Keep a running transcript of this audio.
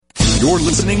You're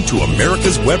listening to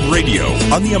America's Web Radio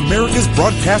on the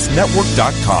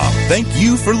AmericasBroadcastNetwork.com. Thank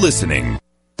you for listening.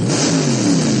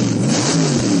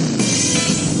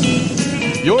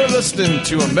 You're listening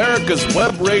to America's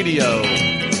Web Radio.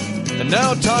 And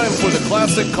now time for the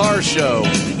Classic Car Show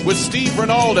with Steve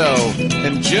Rinaldo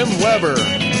and Jim Weber.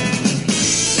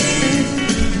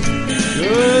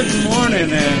 Good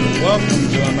morning and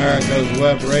welcome to America's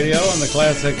Web Radio and the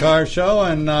Classic Car Show.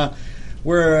 And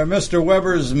where Mr.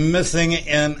 Weber's missing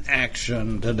in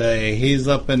action today. He's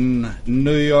up in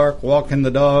New York walking the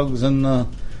dogs in the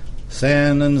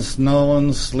sand and snow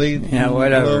and sleet and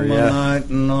night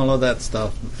and all of that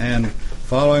stuff. And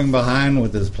following behind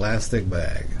with his plastic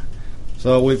bag.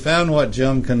 So we found what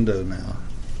Jim can do now.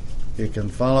 He can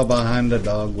follow behind a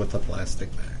dog with a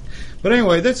plastic bag. But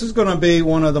anyway, this is going to be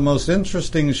one of the most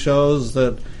interesting shows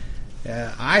that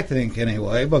I think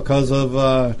anyway, because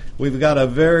of we've got a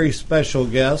very special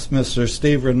guest, Mr.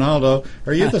 Steve Rinaldo.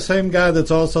 Are you the same guy that's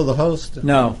also the host?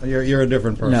 No. You're a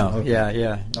different person. No, okay.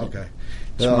 yeah. Okay.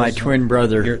 It's my twin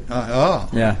brother.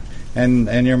 Yeah.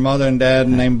 And your mother and dad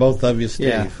named both of you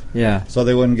Steve. Yeah. So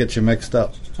they wouldn't get you mixed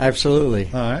up. Absolutely.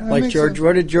 All right. Like George,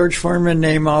 what did George Foreman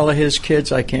name all of his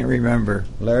kids? I can't remember.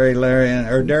 Larry,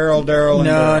 or Daryl.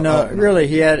 No, really.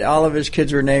 He had all of his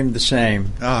kids were named the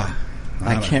same.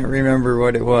 I can't remember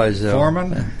what it was, though.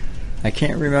 Foreman? I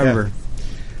can't remember.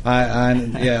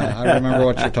 Yeah. I remember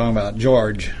what you're talking about.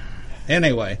 George.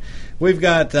 Anyway, we've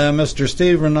got Mr.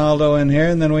 Steve Rinaldo in here,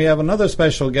 and then we have another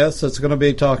special guest that's going to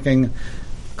be talking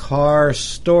car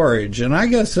storage. And I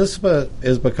guess this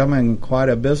is becoming quite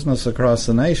a business across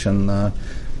the nation,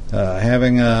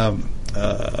 having a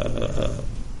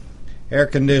air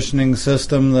conditioning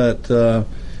system that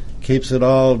keeps it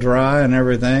all dry and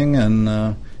everything,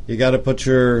 and you got to put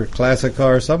your classic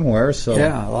car somewhere. So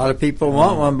yeah, a lot of people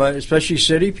want one, but especially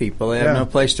city people, they have no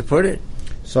place to put it.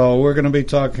 So we're going to be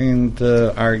talking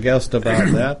to our guest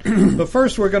about that. But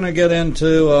first, we're going to get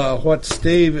into what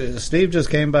Steve just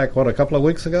came back. What, a couple of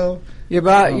weeks ago?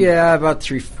 About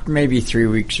 3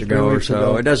 weeks ago or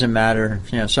so. It doesn't matter.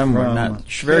 Somewhere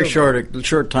very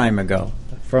short time ago.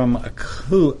 From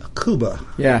Cuba.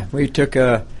 Yeah, we took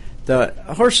the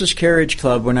Horses Carriage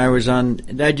Club when I was on.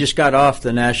 I just got off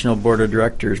the National Board of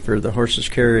Directors for the Horses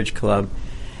Carriage Club,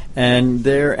 and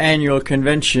their annual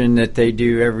convention that they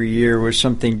do every year was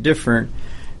something different.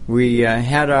 We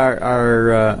had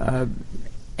our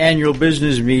annual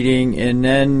business meeting, and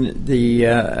then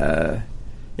the,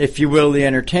 if you will, the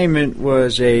entertainment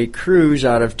was a cruise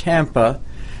out of Tampa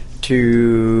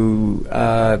to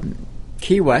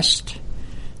Key West,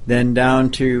 then down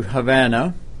to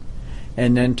Havana,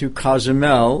 and then to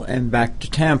Cozumel and back to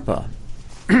Tampa.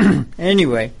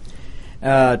 Anyway,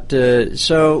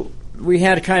 so we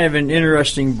had kind of an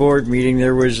interesting board meeting.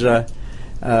 There was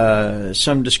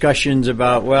some discussions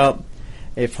about, well,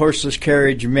 if Horseless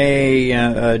Carriage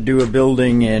may do a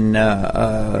building in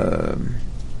out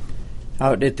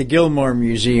at the Gilmore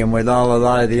Museum with a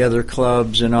lot of the other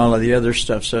clubs and all of the other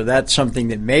stuff. So that's something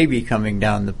that may be coming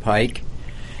down the pike.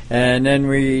 And then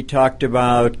we talked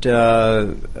about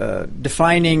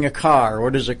defining a car.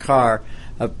 What is a car?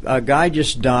 A guy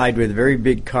just died with a very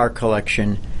big car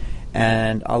collection,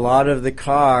 and a lot of the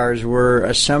cars were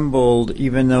assembled,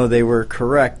 even though they were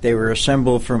correct, they were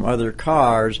assembled from other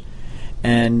cars.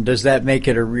 And does that make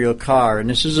it a real car? And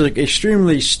this is an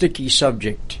extremely sticky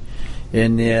subject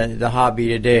in the hobby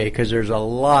today, because there's a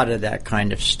lot of that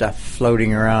kind of stuff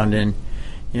floating around. And,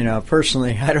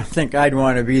 personally, I don't think I'd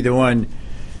want to be the one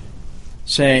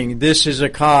saying this is a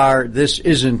car, this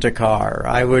isn't a car.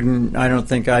 I don't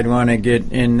think I'd want to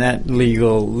get in that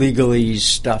legalese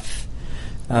stuff.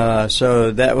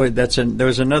 So there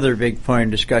was another big point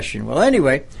of discussion. Well,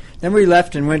 anyway, then we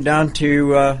left and went down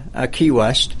to Key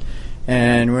West.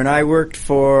 And when I worked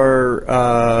for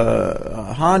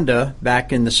Honda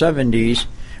back in the 70s,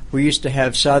 we used to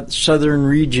have Southern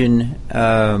Region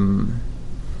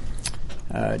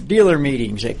dealer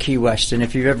meetings at Key West. And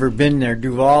if you've ever been there,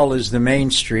 Duval is the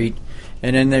main street,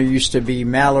 and then there used to be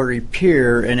Mallory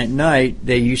Pier, and at night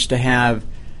they used to have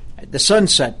the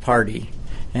Sunset Party,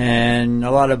 and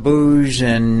a lot of booze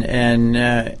and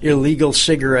illegal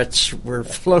cigarettes were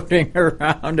floating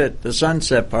around at the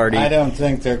Sunset Party. I don't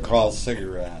think they're called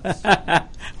cigarettes.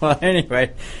 Well,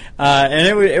 anyway,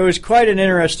 and it was quite an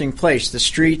interesting place. The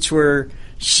streets were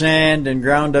sand and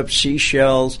ground up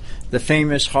seashells. The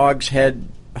famous Hog's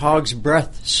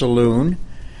Breath Saloon,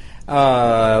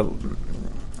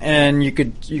 and you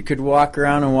could walk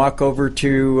around and walk over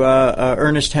to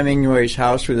Ernest Hemingway's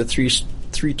house with the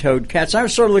three-toed cats. I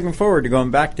was sort of looking forward to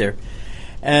going back there,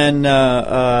 and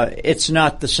it's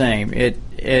not the same.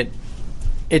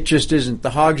 it just isn't.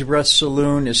 The Hog's Breath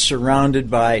Saloon is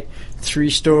surrounded by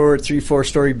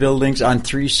 4-story buildings on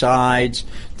 3 sides.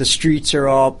 The streets are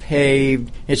all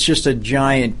paved. It's just a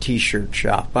giant T-shirt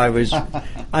shop.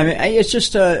 It's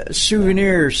just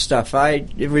souvenir stuff.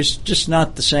 It was just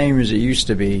not the same as it used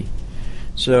to be.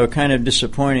 So kind of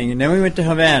disappointing. And then we went to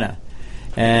Havana.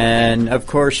 And, of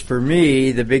course, for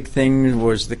me, the big thing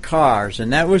was the cars.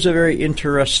 And that was a very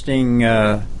interesting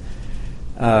deal.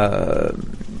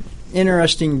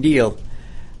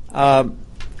 I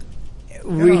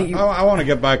want to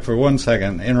get back for 1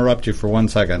 second, interrupt you for 1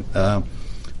 second.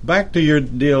 Back to your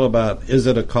deal about, is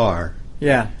it a car?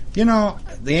 Yeah. The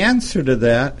answer to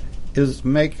that is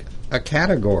make a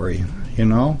category,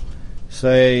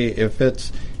 Say if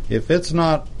it's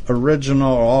not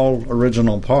all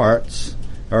original parts,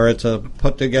 or it's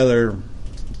put together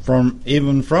from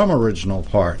original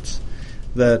parts,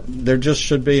 that there just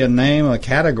should be a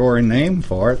category name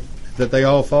for it that they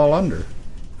all fall under.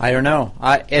 I don't know.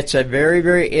 It's a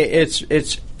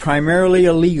it's primarily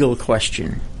a legal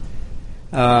question.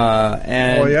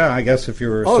 I guess if you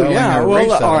were selling or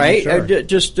reselling, all right. Sure.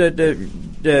 Just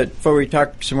before we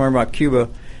talk some more about Cuba,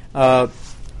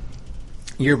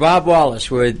 you're Bob Wallace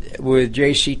with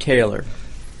J.C. Taylor.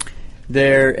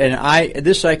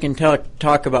 I can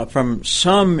talk about from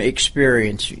some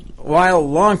experience. A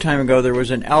long time ago, there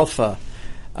was an Alpha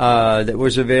that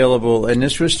was available, and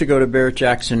this was to go to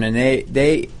Barrett-Jackson, and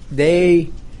they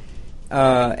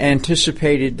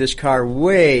anticipated this car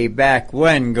way back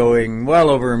when, going well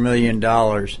over $1 million,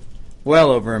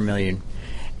 well over $1 million.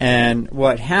 And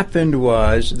what happened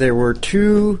was there were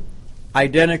 2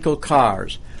 identical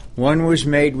cars. One was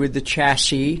made with the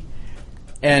chassis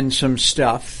and some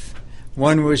stuff.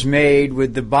 One was made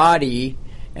with the body,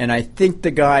 and I think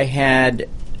the guy had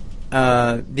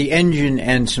the engine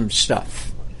and some stuff.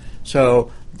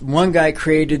 So one guy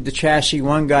created the chassis,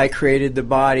 one guy created the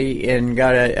body, and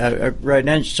got a right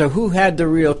engine. So who had the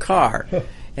real car?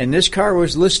 And this car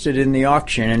was listed in the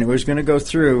auction, and it was going to go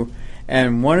through.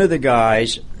 And one of the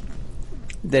guys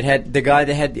that had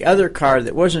the other car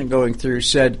that wasn't going through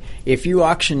said, "If you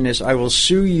auction this, I will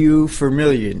sue you for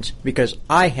millions because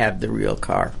I have the real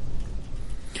car."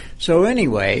 So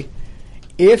anyway,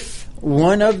 if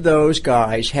one of those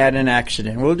guys had an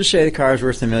accident, we'll just say the car is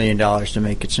worth $1 million to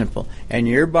make it simple, and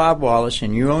you're Bob Wallace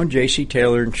and you own J.C.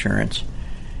 Taylor Insurance,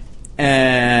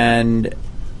 and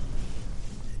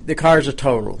the car's a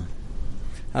total.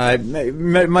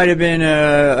 It might have been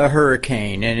a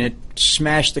hurricane, and it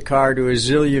smashed the car to a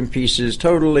zillion pieces,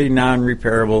 totally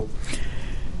non-repairable.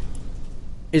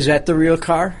 Is that the real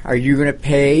car? Are you going to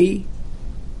pay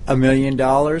 $1 million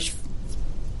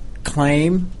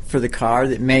claim for the car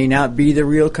that may not be the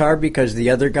real car because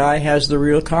the other guy has the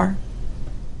real car?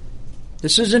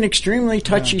 This is an extremely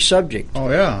touchy subject. Oh,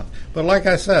 yeah. But like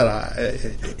I said,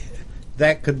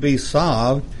 that could be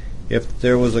solved if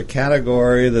there was a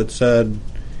category that said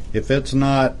if it's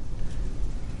not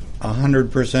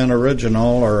 100%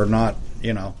 original or not,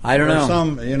 I don't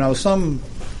know.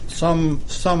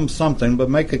 Something, but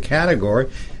make a category,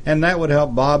 and that would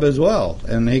help Bob as well,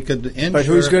 and he could insure. But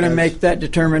who's going to make that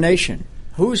determination?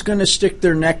 Who's going to stick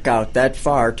their neck out that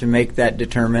far to make that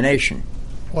determination?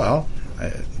 Well,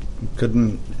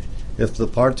 couldn't if the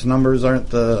parts numbers aren't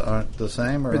the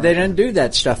same, or but they didn't do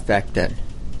that stuff back then.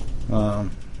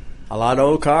 A lot of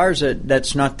old cars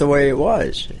that's not the way it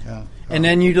was. Yeah. And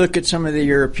then you look at some of the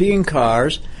European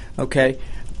cars. Okay,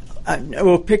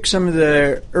 we'll pick some of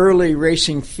the early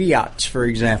racing Fiats, for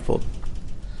example.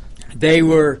 They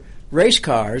were race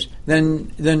cars.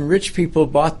 Then rich people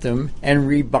bought them and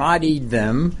rebodied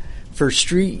them for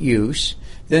street use.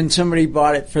 Then somebody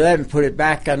bought it for them and put it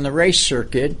back on the race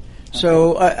circuit.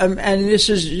 So, and this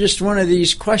is just one of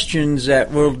these questions that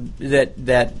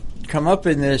come up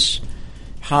in this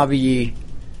hobby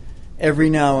every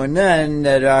now and then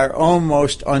that are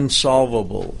almost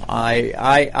unsolvable. And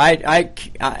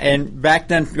back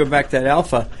then, go back to that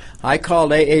Alpha, I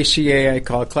called AACA, I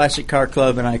called Classic Car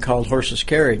Club, and I called Horseless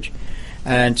Carriage,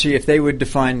 and see if they would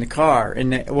define the car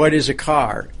and what is a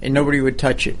car, and nobody would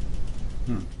touch it.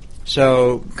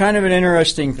 So, kind of an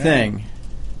interesting thing.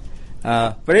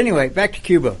 But anyway, back to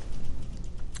Cuba.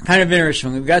 Kind of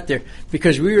interesting. We got there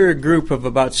because we were a group of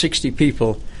about 60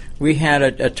 people. We had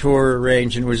a tour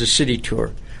arranged, and it was a city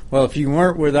tour. Well, if you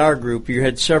weren't with our group, you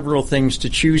had several things to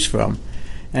choose from.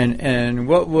 And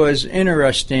what was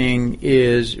interesting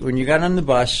is when you got on the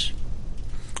bus,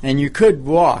 and you could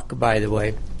walk, by the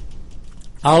way,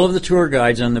 all of the tour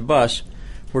guides on the bus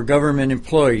were government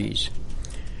employees.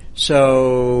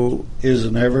 So...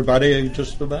 Isn't everybody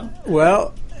just about?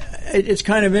 Well, it's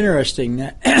kind of interesting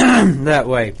that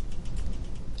way.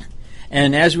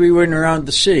 And as we went around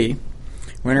the city,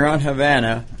 went around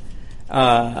Havana,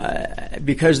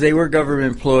 because they were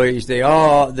government employees, they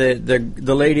all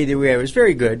the lady that we had was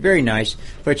very good, very nice,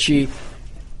 but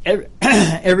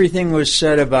everything was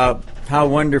said about how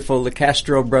wonderful the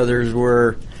Castro brothers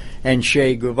were, and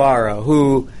Che Guevara,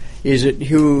 who is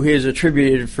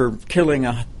attributed for killing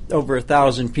over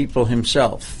 1,000 people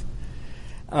himself.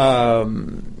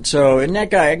 And that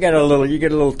guy, you get a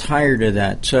little tired of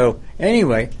that. So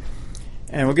anyway,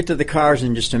 and we'll get to the cars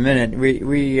in just a minute.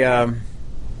 We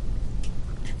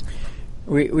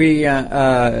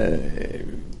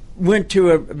went to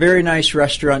a very nice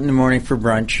restaurant in the morning for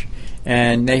brunch,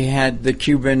 and they had the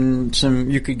Cuban,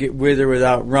 you could get with or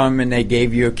without rum, and they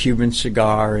gave you a Cuban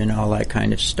cigar and all that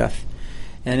kind of stuff.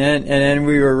 And then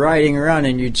we were riding around,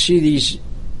 and you'd see these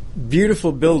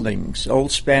beautiful buildings,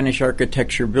 old Spanish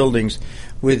architecture buildings,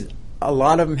 with a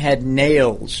lot of them had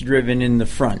nails driven in the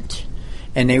front,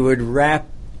 and they would wrap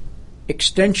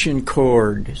extension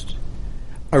cords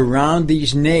around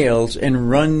these nails and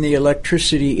run the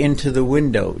electricity into the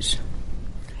windows.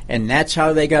 And that's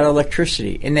how they got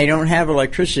electricity. And they don't have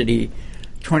electricity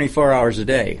 24 hours a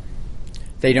day.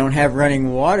 They don't have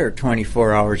running water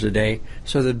 24 hours a day.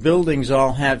 So the buildings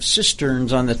all have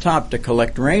cisterns on the top to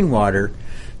collect rainwater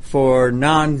for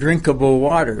non-drinkable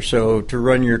water. So to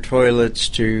run your toilets,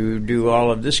 to do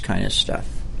all of this kind of stuff.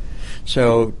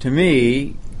 So to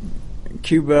me,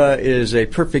 Cuba is a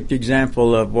perfect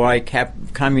example of why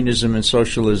communism and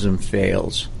socialism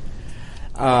fails.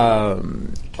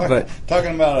 Talking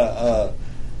about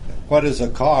what is a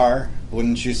car?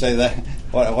 Wouldn't you say that?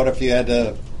 What if you had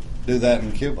to do that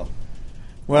in Cuba?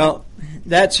 Well,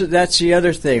 that's the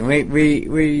other thing.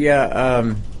 We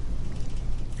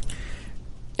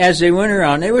as they went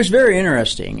around, it was very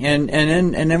interesting, and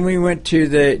then we went to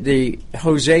the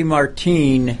Jose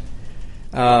Martin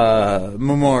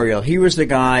memorial. He was the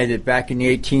guy that back in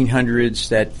the 1800s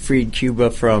that freed Cuba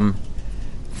from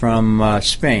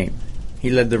Spain. He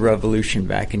led the revolution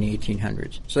back in the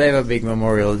 1800s. So they have a big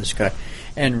memorial of this guy.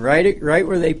 And right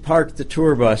where they parked the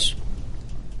tour bus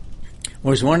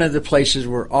was one of the places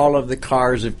where all of the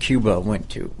cars of Cuba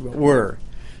were.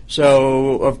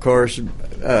 So, of course,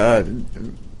 a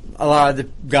lot of the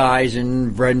guys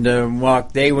and Brenda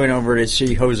walked, they went over to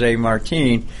see Jose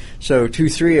Martin. So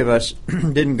 2-3 of us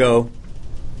didn't go.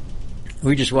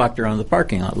 We just walked around the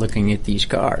parking lot looking at these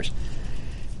cars.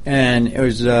 And it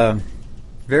was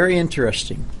very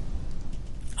interesting.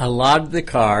 A lot of the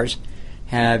cars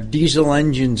have diesel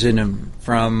engines in them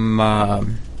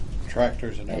from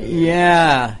tractors and everything.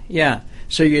 Yeah.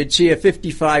 So you'd see a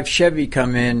 55 Chevy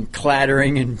come in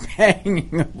clattering and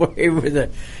banging away with a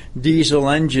diesel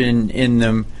engine in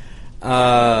them.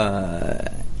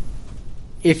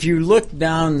 If you look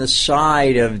down the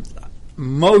side of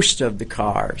most of the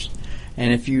cars,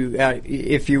 and if you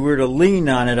were to lean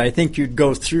on it, I think you'd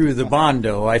go through the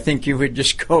Bondo. I think you would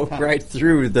just go right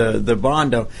through the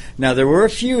Bondo. Now, there were a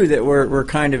few that were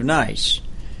kind of nice.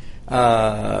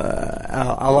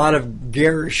 A lot of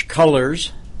garish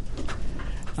colors.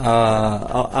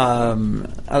 The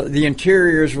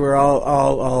interiors were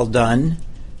all done.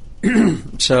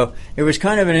 So it was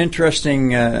kind of an interesting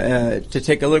to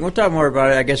take a look. We'll talk more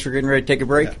about it. I guess we're getting ready to take a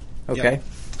break. Yeah. Okay. Yeah.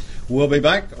 We'll be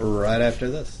back right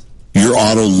after this. Your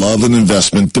auto love and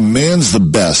investment demands the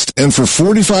best, and for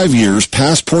 45 years,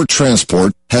 Passport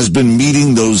Transport has been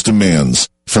meeting those demands.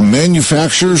 From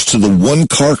manufacturers to the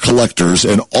one-car collectors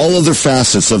and all other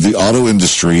facets of the auto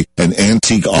industry and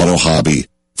antique auto hobby.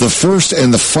 The first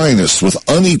and the finest with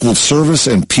unequaled service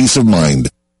and peace of mind.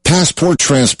 Passport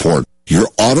Transport, your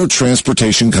auto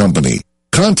transportation company.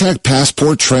 Contact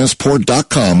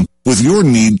PassportTransport.com with your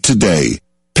need today.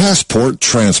 Passport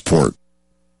Transport.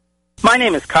 My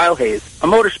name is Kyle Hayes, a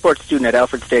motorsports student at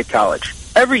Alfred State College.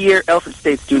 Every year, Alfred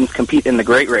State students compete in the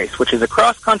Great Race, which is a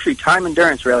cross-country time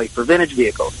endurance rally for vintage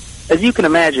vehicles. As you can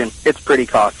imagine, it's pretty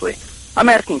costly. I'm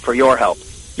asking for your help.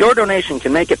 Your donation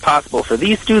can make it possible for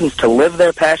these students to live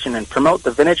their passion and promote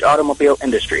the vintage automobile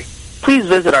industry. Please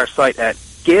visit our site at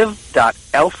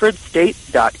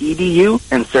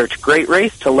give.alfredstate.edu and search Great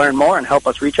Race to learn more and help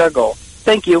us reach our goal.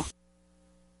 Thank you.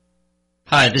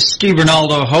 Hi, this is Steve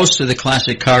Rinaldo, host of the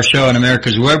Classic Car Show on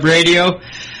America's Web Radio.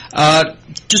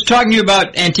 Just talking to you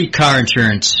about antique car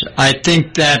insurance. I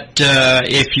think that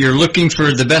if you're looking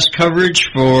for the best coverage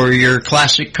for your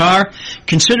classic car,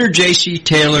 consider J.C.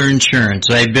 Taylor Insurance.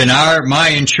 They've been my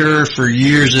insurer for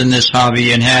years in this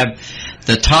hobby and have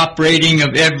the top rating of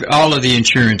all of the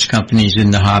insurance companies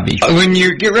in the hobby. When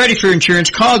you get ready for insurance,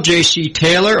 call J.C.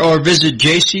 Taylor or visit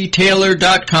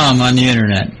jctaylor.com on the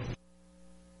Internet.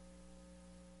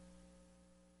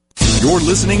 You're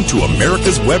listening to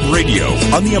America's Web Radio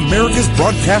on the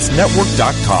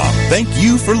AmericasBroadcastNetwork.com. Thank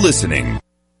you for listening.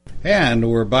 And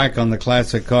we're back on the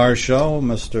Classic Car Show.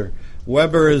 Mr.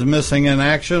 Weber is missing in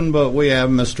action, but we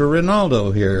have Mr.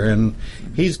 Rinaldo here, and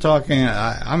he's talking.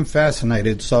 I'm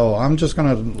fascinated, so I'm just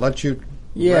going to let you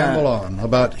ramble on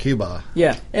about Cuba.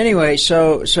 Yeah. Anyway,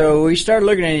 so we started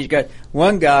looking at it. He's got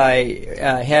one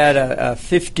guy had a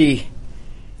 50, I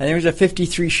think it was a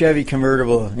 53 Chevy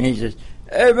convertible, and he says,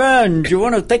 "Hey man, do you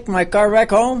want to take my car back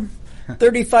home?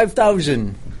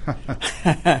 $35,000."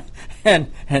 and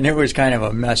it was kind of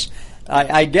a mess.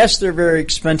 I guess they're very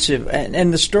expensive.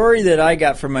 And the story that I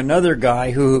got from another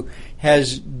guy who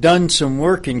has done some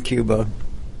work in Cuba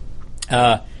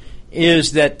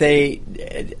is that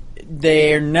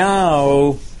they're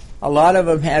now, a lot of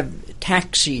them have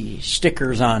taxi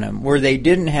stickers on them where they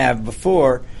didn't have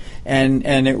before,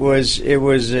 and it was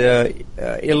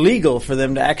illegal for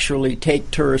them to actually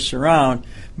take tourists around.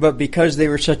 But because they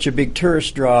were such a big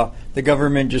tourist draw, the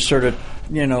government just sort of,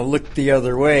 looked the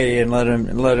other way and let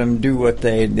them do what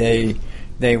they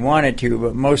wanted to.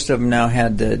 But most of them now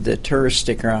had the tourist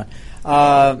sticker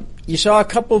on. You saw a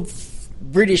couple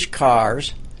British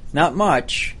cars, not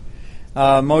much.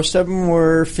 Most of them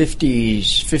were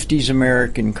 50s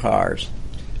American cars.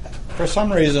 For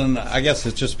some reason, I guess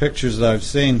it's just pictures that I've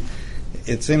seen,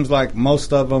 it seems like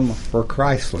most of them were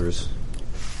Chryslers.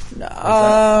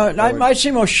 I'd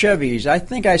see most Chevys. I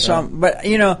think I saw them. But,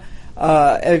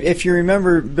 if you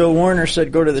remember, Bill Warner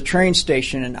said go to the train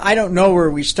station, and I don't know where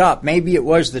we stopped. Maybe it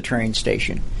was the train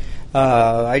station.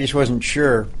 I just wasn't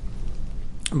sure.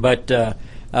 But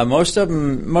most of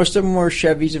them were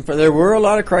Chevys, and there were a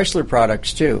lot of Chrysler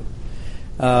products too.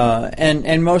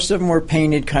 And most of them were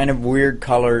painted kind of weird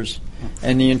colors,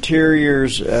 and the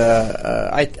interiors.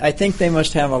 I think they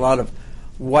must have a lot of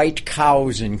white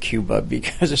cows in Cuba,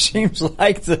 because it seems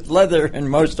like the leather in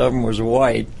most of them was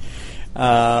white,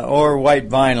 or white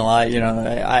vinyl.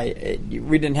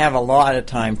 We didn't have a lot of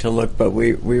time to look, but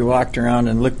we walked around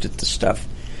and looked at the stuff.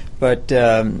 But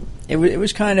it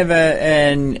was kind of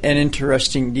an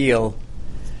interesting deal.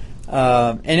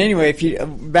 And anyway, if you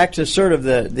back to sort of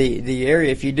the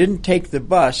area, if you didn't take the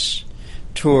bus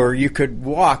tour, you could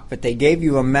walk, but they gave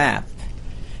you a map.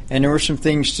 And there were some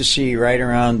things to see right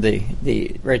around the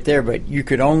right there, but you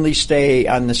could only stay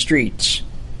on the streets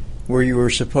where you were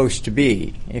supposed to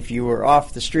be. If you were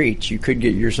off the streets, you could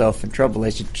get yourself in trouble.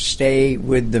 They said stay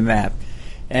with the map.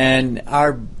 And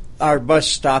our bus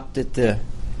stopped at a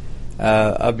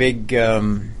big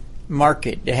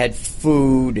market. It had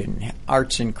food and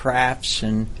arts and crafts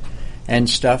and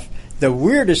stuff. The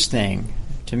weirdest thing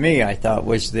to me, I thought,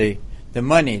 was the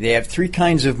money. They have three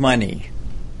kinds of money.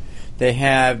 They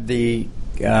have the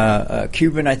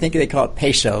Cuban, I think they call it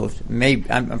pesos.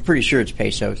 I'm pretty sure it's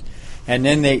pesos. And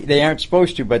then they aren't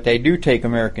supposed to, but they do take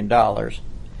American dollars.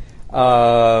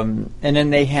 And then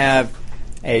they have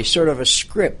a sort of a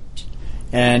script,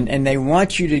 and they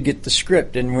want you to get the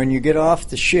script. And when you get off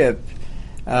the ship,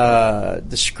 the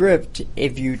script,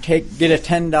 if you get a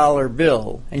 $10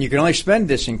 bill, and you can only spend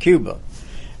this in Cuba,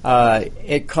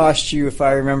 it costs you, if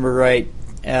I remember right,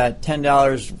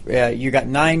 $10, you got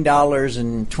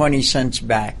 $9.20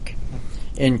 back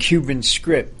in Cuban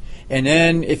script. And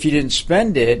then if you didn't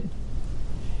spend it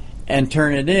and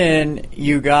turn it in,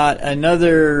 you got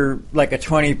another, like a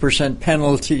 20%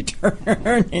 penalty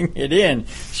turning it in.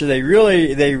 So they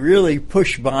really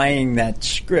push buying that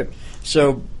script.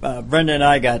 So Brenda and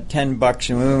I got $10,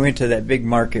 and when we went to that big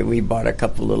market, we bought a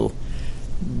couple little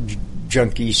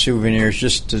junky souvenirs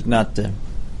just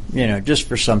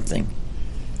for something.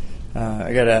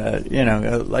 I got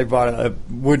I bought a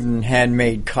wooden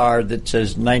handmade car that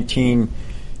says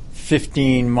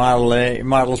 1915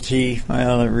 Model T.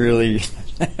 Well, it really.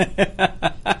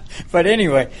 But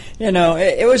anyway,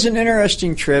 it was an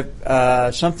interesting trip,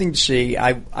 something to see.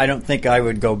 I don't think I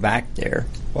would go back there.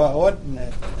 Well, what,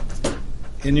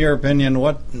 in your opinion,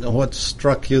 what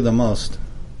struck you the most?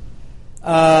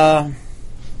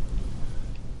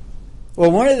 Well,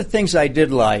 one of the things I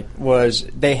did like was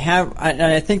they have, and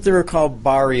I think they were called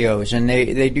barrios, and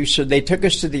they do so. They took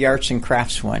us to the arts and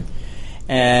crafts one,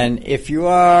 and if you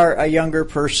are a younger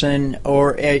person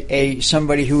or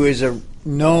somebody who is a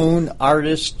known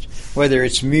artist, whether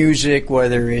it's music,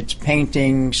 whether it's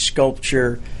painting,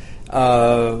 sculpture,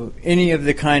 any of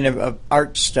the kind of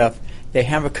art stuff, they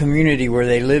have a community where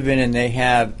they live in, and they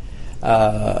have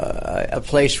a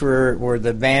place where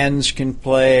the bands can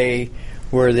play,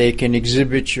 where they can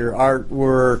exhibit your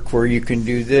artwork, where you can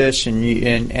do this, and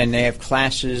they have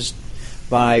classes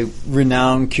by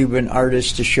renowned Cuban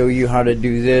artists to show you how to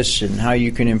do this and how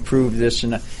you can improve this,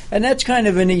 and that's kind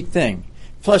of a neat thing,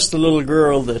 Plus the little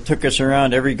girl that took us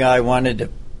around, every guy wanted to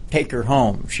take her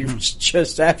home. She was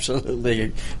just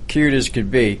absolutely cute as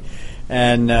could be.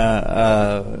 And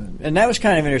that was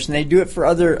kind of interesting. They do it for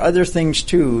other things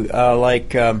too,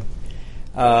 like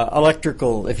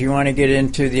electrical. If you want to get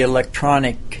into the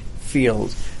electronic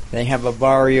field, they have a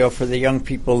barrio for the young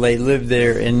people. They live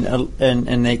there, and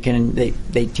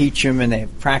they teach them, and they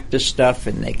practice stuff,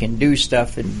 and they can do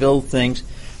stuff and build things.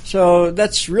 So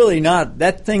that's really not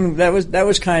that thing. That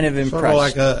was kind of impressive. Sort of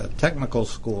like a technical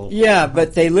school. Yeah,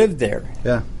 but they live there.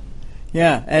 Yeah.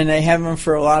 Yeah, and they have them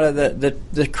for a lot of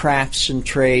the crafts and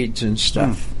trades and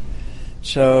stuff.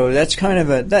 So that's kind of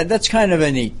a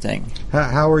neat thing.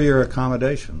 How were your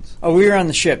accommodations? Oh, we were on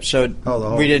the ship, so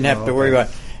we didn't have to worry about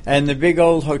it. And the big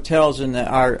old hotels, and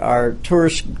our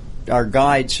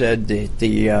guide said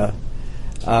that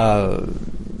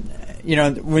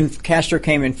when Castro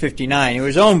came in '59, it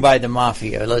was owned by the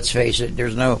mafia. Let's face it.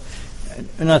 There's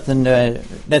nothing.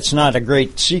 That's not a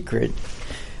great secret.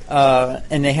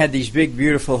 And they had these big,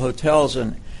 beautiful hotels,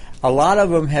 and a lot of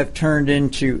them have turned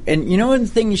into. And you know, one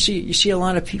thing you see a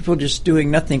lot of people just doing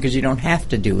nothing because you don't have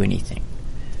to do anything.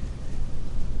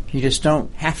 You just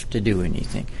don't have to do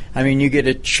anything. I mean, you get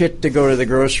a chit to go to the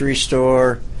grocery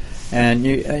store, and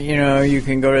you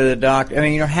can go to the doctor. I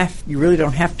mean, you really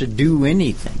don't have to do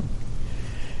anything.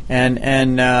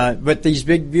 But these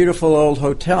big, beautiful old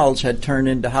hotels had turned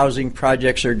into housing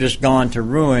projects or just gone to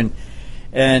ruin.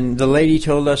 And the lady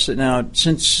told us that now,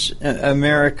 since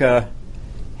America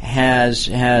has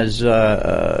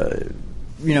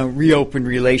reopened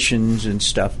relations and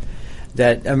stuff,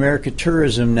 that American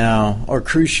tourism now, or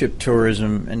cruise ship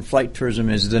tourism and flight tourism,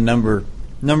 is the number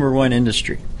one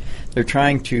industry. They're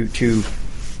trying to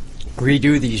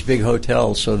redo these big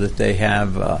hotels so that they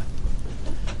have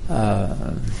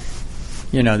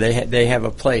they have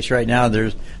a place. Right now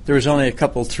there was only a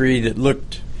couple, 3 that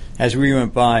looked, as we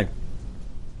went by,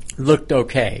 looked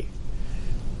okay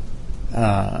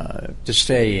to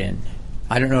stay in.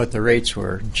 I don't know what the rates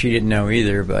were. She didn't know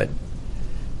either, but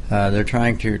they're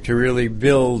trying to really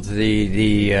build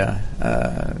the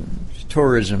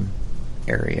tourism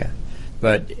area.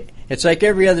 But it's like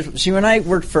every other. See, when I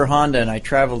worked for Honda and I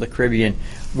traveled the Caribbean,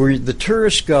 where the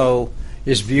tourists go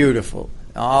is beautiful.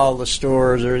 All the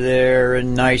stores are there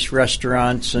and nice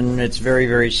restaurants, and it's very,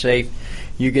 very safe.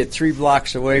 You get 3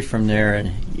 blocks away from there,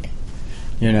 and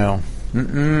you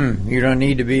don't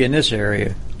need to be in this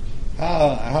area.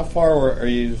 How far are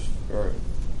you, or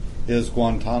is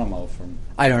Guantanamo from?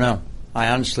 I don't know. I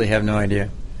honestly have no idea.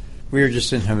 We were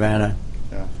just in Havana.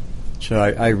 Yeah. So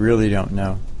I really don't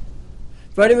know.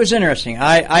 But it was interesting.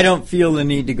 I don't feel the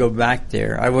need to go back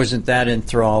there. I wasn't that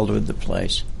enthralled with the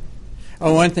place.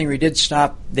 Oh, one thing, they did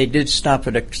stop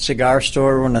at a cigar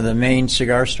store, one of the main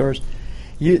cigar stores.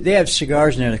 They have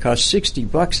cigars in there that cost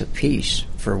 $60 a piece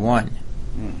for one.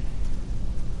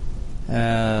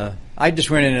 I just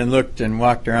went in and looked and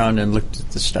walked around and looked at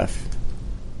the stuff.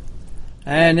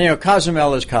 And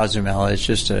Cozumel is Cozumel. It's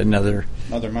just another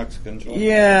Mexican joint.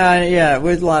 Yeah,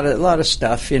 with a lot of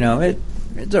stuff.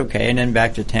 It's okay. And then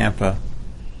back to Tampa.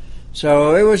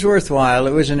 So it was worthwhile.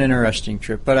 It was an interesting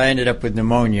trip, but I ended up with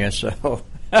pneumonia. So,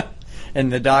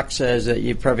 and the doc says that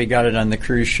you probably got it on the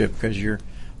cruise ship because you're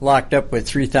locked up with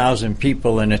 3,000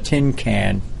 people in a tin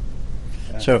can.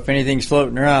 Yeah. So if anything's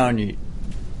floating around, you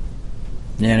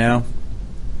know.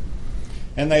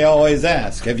 And they always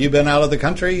ask, "Have you been out of the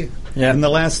country in the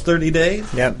last 30 days?"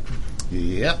 Yep.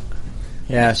 Yep.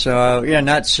 Yeah. So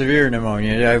not severe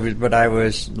pneumonia. I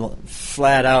was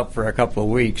flat out for a couple of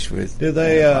weeks with. Do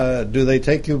they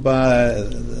take you by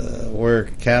where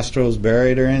Castro's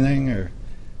buried or anything, or?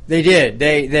 They did.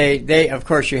 They of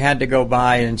course you had to go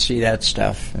by and see that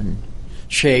stuff and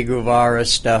Che Guevara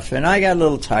stuff, and I got a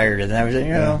little tired of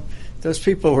that. Those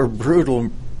people were brutal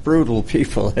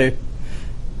people.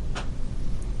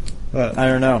 I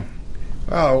don't know.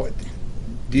 Oh,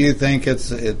 do you think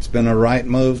it's been a right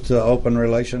move to open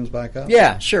relations back up?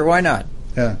 Yeah, sure. Why not?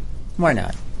 Yeah. Why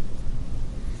not?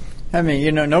 I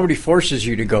mean, nobody forces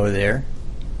you to go there.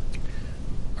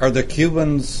 Are the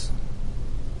Cubans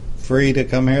free to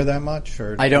come here that much?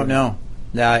 Or I don't know.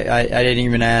 I didn't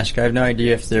even ask. I have no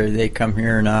idea if they come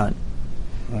here or not.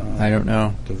 I don't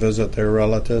know. To visit their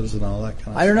relatives and all that kind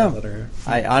of stuff? I don't know.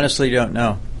 I honestly don't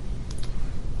know.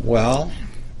 Well...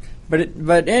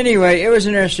 But anyway, it was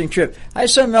an interesting trip. I have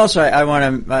something else I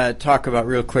want to talk about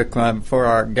real quick before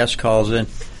our guest calls in.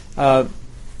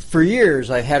 For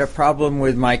years, I've had a problem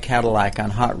with my Cadillac on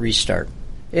hot restart.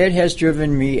 It has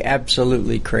driven me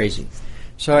absolutely crazy.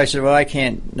 So I said, well, I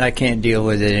can't deal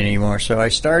with it anymore. So I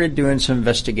started doing some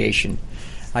investigation.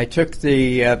 I took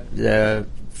the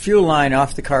fuel line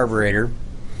off the carburetor,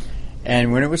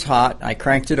 and when it was hot, I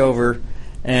cranked it over,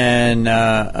 and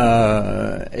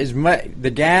the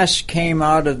gas came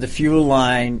out of the fuel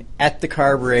line at the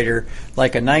carburetor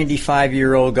like a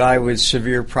 95-year-old guy with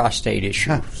severe prostate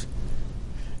issues.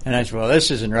 And I said, well,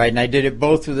 this isn't right. And I did it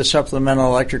both with the supplemental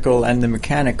electrical and the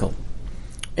mechanical.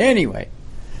 Anyway,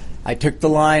 I took the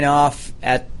line off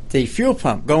at the fuel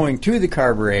pump going to the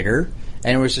carburetor,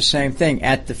 and it was the same thing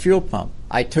at the fuel pump.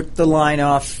 I took the line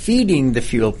off feeding the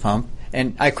fuel pump,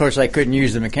 and of course I couldn't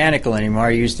use the mechanical anymore.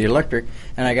 I used the electric,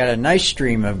 and I got a nice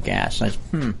stream of gas. And I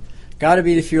said, got to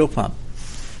be the fuel pump.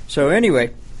 So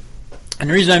anyway, and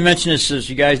the reason I mention this is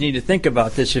you guys need to think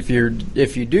about this if you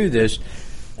do this.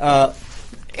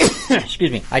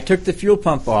 Excuse me. I took the fuel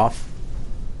pump off,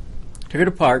 took it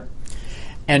apart,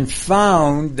 and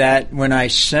found that when I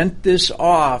sent this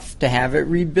off to have it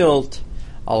rebuilt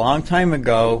a long time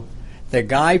ago, the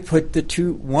guy put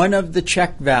one of the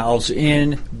check valves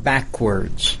in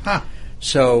backwards. Huh.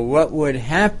 So what would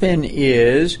happen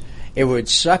is it would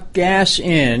suck gas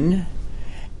in,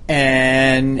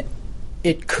 and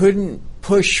it couldn't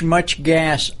push much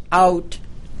gas out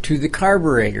to the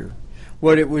carburetor.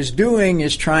 What it was doing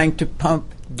is trying to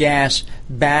pump gas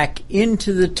back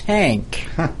into the tank.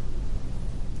 Huh.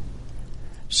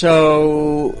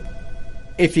 So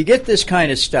if you get this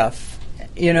kind of stuff,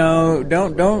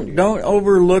 don't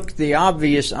overlook the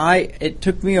obvious. It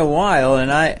took me a while,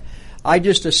 and I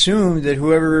just assumed that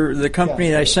whoever the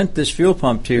company that I sent this fuel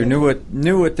pump to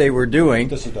knew what they were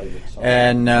doing,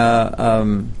 and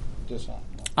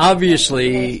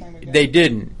obviously they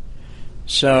didn't.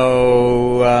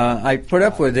 So I put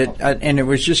up with it, and it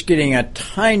was just getting a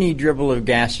tiny dribble of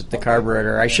gas at the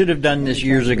carburetor. I should have done this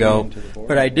years ago,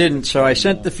 but I didn't. So I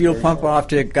sent the fuel pump off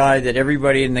to a guy that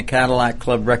everybody in the Cadillac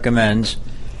Club recommends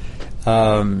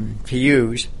to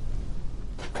use.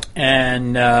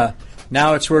 And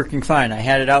now it's working fine. I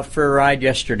had it out for a ride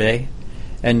yesterday,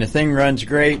 and the thing runs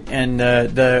great. And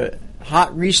the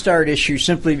hot restart issue,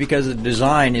 simply because the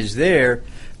design is there,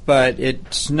 but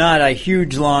it's not a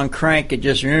huge long crank. It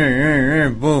just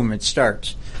boom, it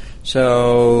starts.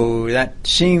 So that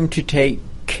seemed to take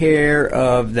care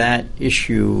of that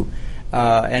issue.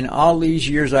 And all these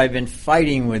years I've been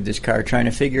fighting with this car, trying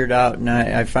to figure it out, and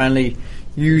I finally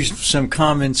used some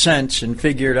common sense and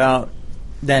figured out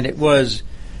that it was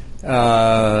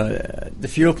the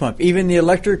fuel pump. Even the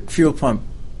electric fuel pump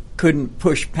couldn't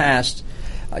push past,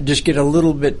 just get a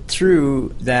little bit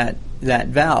through that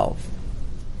valve.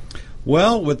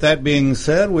 Well, with that being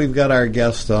said, we've got our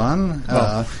guest on,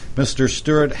 Mr.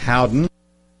 Stewart Howden.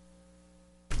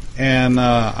 And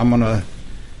I'm going to...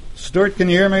 Stewart, can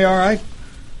you hear me all right?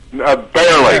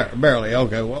 Barely. Barely,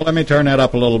 okay. Well, let me turn that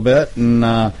up a little bit, and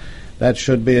that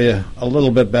should be a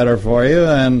little bit better for you.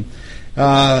 And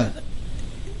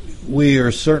we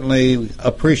are certainly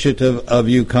appreciative of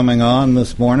you coming on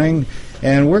this morning.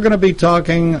 And we're going to be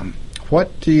talking,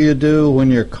 what do you do when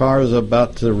your car is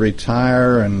about to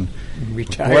retire and...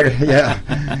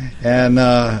 and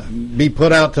be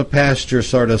put out to pasture,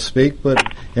 so to speak. But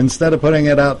instead of putting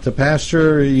it out to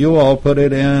pasture, you all put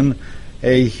it in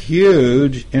a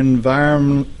huge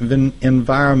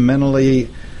environmentally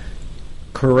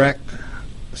correct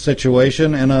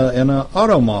situation in a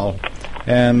auto mall.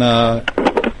 And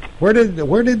were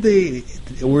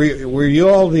you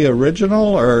all the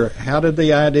original, or how did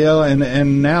the idea?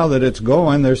 And now that it's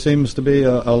going, there seems to be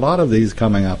a lot of these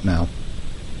coming up now.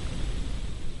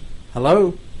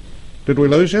 Hello? Did we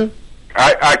lose you?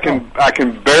 I can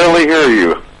barely hear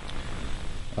you.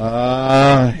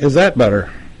 Is that better?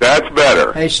 That's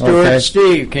better. Hey, Stuart, okay.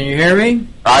 Steve, can you hear me?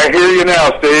 I hear you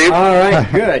now, Steve. All right,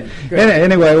 good.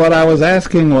 Anyway, what I was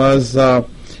asking was,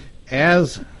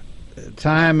 as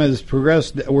time has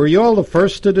progressed, were you all the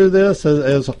first to do this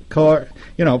as car,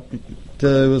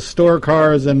 to store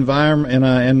cars in an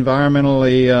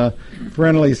environmentally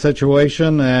friendly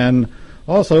situation? And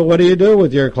also, what do you do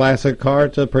with your classic car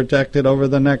to protect it over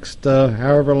the next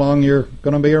however long you're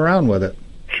going to be around with it?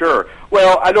 Sure.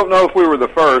 Well, I don't know if we were the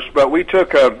first, but we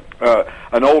took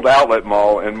an old outlet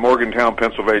mall in Morgantown,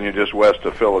 Pennsylvania, just west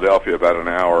of Philadelphia, about an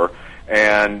hour,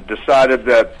 and decided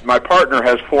that my partner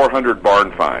has 400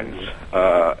 barn finds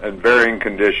in varying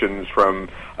conditions, from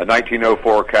a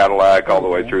 1904 Cadillac all the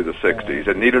way through the 60s,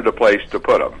 and needed a place to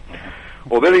put them.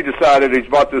 Well, then he decided he's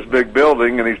bought this big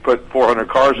building, and he's put 400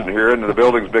 cars in here, and the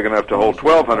building's big enough to hold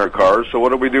 1,200 cars. So what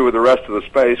do we do with the rest of the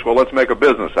space? Well, let's make a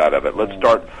business out of it. Let's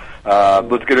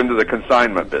get into the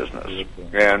consignment business.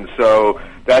 And so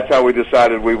that's how we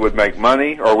decided we would make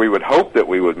money, or we would hope that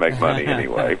we would make money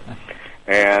anyway.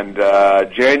 And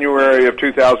January of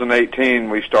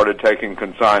 2018, we started taking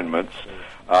consignments.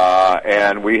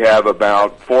 And we have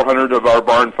about 400 of our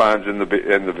barn finds in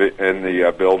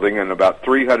the building, and about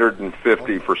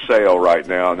 350 for sale right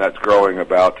now, and that's growing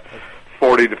about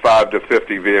 45 to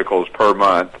 50 vehicles per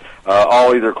month,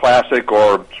 all either classic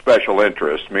or special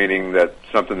interest, meaning that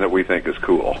something that we think is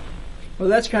cool. Well,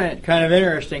 that's kind of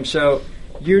interesting. So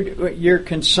your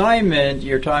consignment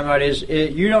you're talking about is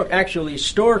you don't actually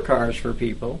store cars for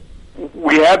people.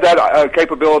 We have that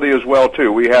capability as well,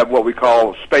 too. We have what we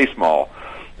call Space Mall,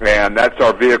 and that's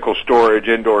our vehicle storage,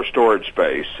 indoor storage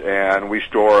space, and we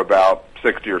store about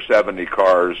 60 or 70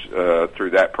 cars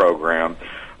through that program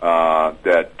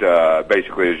that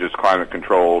basically is just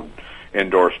climate-controlled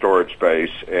indoor storage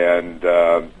space, and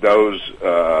those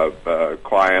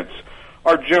clients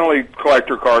are generally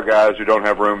collector car guys who don't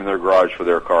have room in their garage for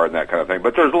their car and that kind of thing.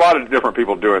 But there's a lot of different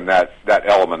people doing that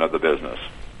element of the business.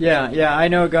 Yeah, I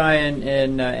know a guy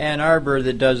in Ann Arbor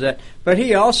that does that. But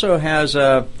he also has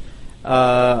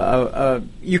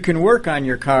you can work on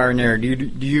your car in there. Do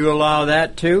you allow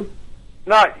that too?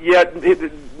 Not yet.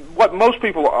 What most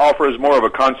people offer is more of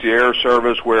a concierge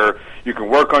service where you can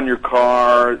work on your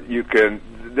car.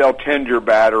 They'll tend your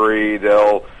battery.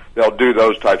 They'll do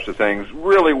those types of things.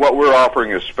 Really, what we're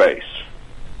offering is space.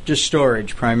 Just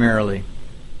storage, primarily.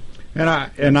 And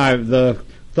the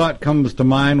thought comes to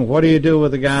mind, what do you do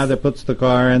with the guy that puts the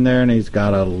car in there and he's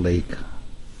got a leak?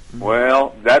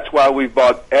 Well, that's why we've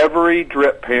bought every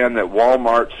drip pan that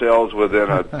Walmart sells within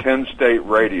a 10-state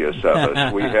radius of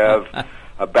us. We have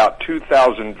about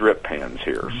 2,000 drip pans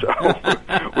here, so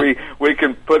we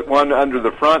can put one under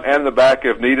the front and the back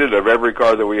if needed of every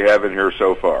car that we have in here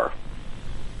so far.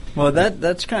 Well,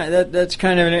 that's kind of,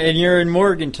 and you're in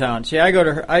Morgantown. See, I go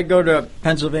to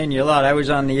Pennsylvania a lot. I was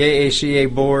on the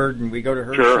AACA board, and we go to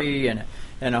Hershey sure.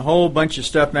 and a whole bunch of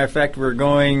stuff. Matter of fact, we're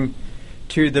going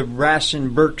to the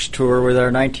Rassin Burks tour with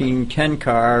our 1910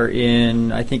 car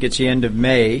in, I think it's the end of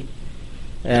May,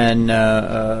 and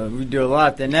we do a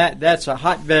lot. And that's a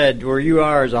hotbed. Where you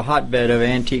are is a hotbed of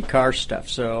antique car stuff.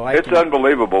 So it's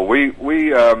unbelievable. We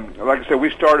like I said, we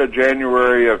started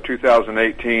January of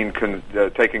 2018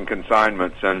 taking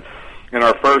consignments, and in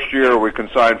our first year we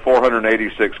consigned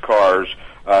 486 cars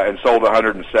and sold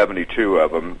 172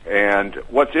 of them. And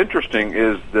what's interesting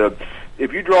is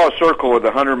if you draw a circle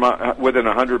within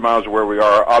 100 miles of where we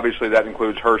are, obviously that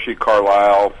includes Hershey,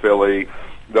 Carlisle, Philly,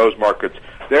 those markets.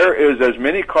 There is as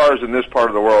many cars in this part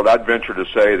of the world, I'd venture to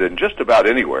say, than just about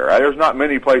anywhere. There's not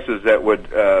many places that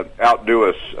would outdo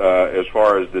us as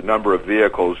far as the number of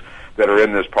vehicles that are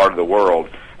in this part of the world.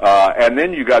 And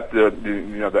then you got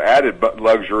the added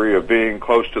luxury of being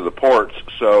close to the ports.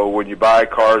 So when you buy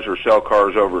cars or sell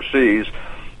cars overseas,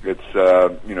 it's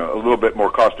a little bit more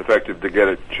cost effective to get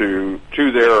it to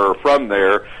there or from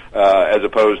there as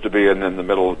opposed to being in the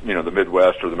middle, the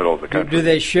Midwest or the middle of the country. Do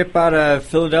they ship out of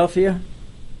Philadelphia?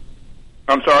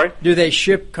 I'm sorry? Do they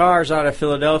ship cars out of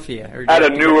Philadelphia? Out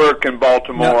of Newark and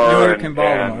Baltimore. Newark and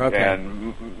Baltimore, okay.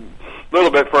 And a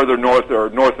little bit further north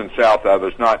and south of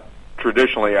us, not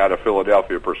traditionally out of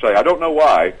Philadelphia per se. I don't know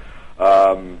why.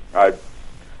 But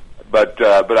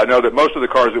I know that most of the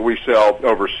cars that we sell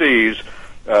overseas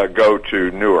go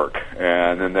to Newark,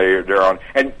 and then they're on.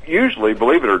 And usually,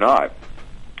 believe it or not,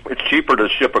 it's cheaper to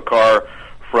ship a car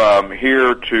from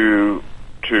here to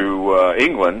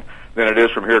England than it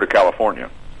is from here to California.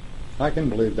 I can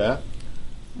believe that.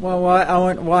 Well,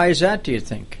 why is that, do you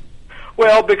think?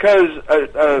 Well, because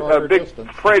a big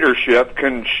freighter ship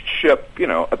can ship,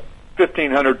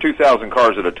 1,500, 2,000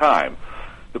 cars at a time.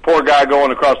 The poor guy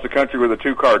going across the country with a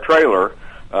 2-car trailer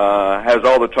has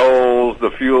all the tolls,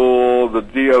 the fuel, the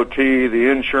DOT, the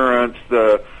insurance,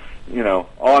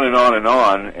 on and on and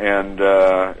on, and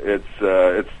it's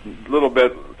a little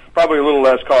bit. Probably a little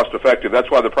less cost effective.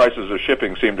 That's why the prices of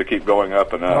shipping seem to keep going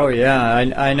up and up. Oh yeah,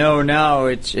 I know now.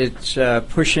 It's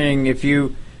pushing. If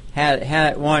you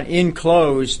had one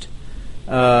enclosed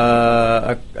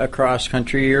across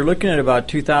country, you're looking at about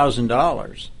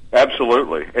 $2,000.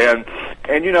 Absolutely, and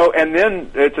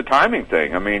then it's a timing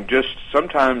thing. I mean, just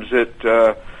sometimes it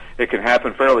can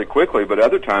happen fairly quickly, but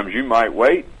other times you might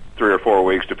wait 3 or 4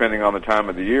 weeks, depending on the time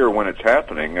of the year when it's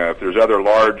happening. If there's other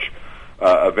large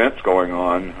events going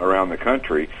on around the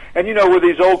country. And, with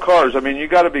these old cars, I mean, you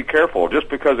got to be careful. Just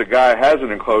because a guy has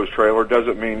an enclosed trailer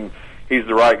doesn't mean he's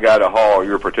the right guy to haul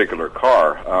your particular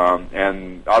car.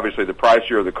 And obviously the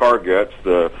pricier the car gets,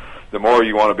 the more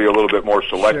you want to be a little bit more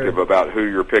selective about who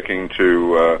you're picking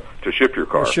to ship your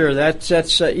car. Well, sure, that's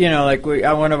like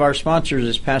one of our sponsors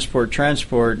is Passport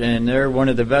Transport, and they're one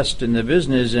of the best in the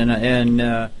business,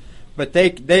 but But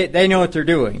they know what they're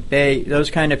doing.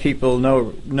 Those kind of people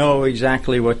know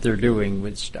exactly what they're doing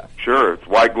with stuff. Sure, it's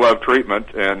white glove treatment,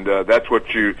 and that's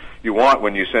what you want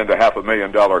when you send a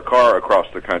 $500,000 car across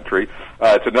the country.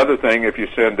 It's another thing if you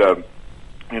send a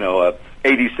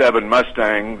 87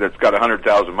 Mustang that's got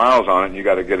 100,000 miles on it, and you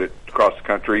got to get it across the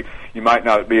country. You might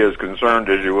not be as concerned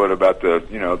as you would about the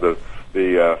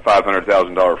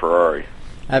 $500,000 Ferrari.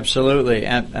 Absolutely,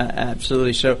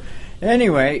 absolutely. So,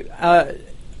 anyway,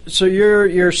 so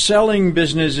your selling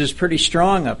business is pretty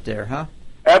strong up there, huh?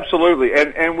 Absolutely,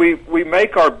 and we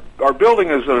make our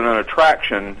building is an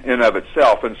attraction in of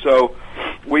itself, and so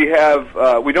we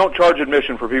have we don't charge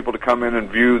admission for people to come in and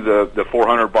view the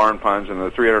 400 barn finds and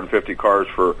the 350 cars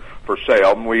for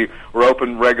sale. And we're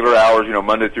open regular hours,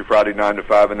 Monday through Friday 9 to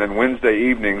 5, and then Wednesday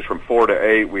evenings from 4 to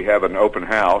 8 we have an open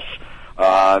house.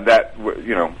 That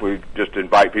we just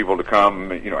invite people to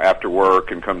come after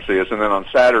work and come see us, and then on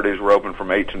Saturdays we're open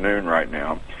from 8 to noon right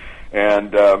now,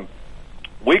 and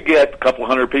we get a couple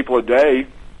hundred people a day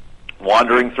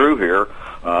wandering through here,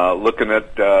 looking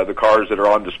at the cars that are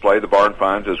on display, the barn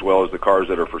finds, as well as the cars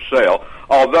that are for sale.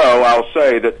 Although I'll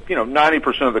say that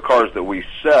 90% of the cars that we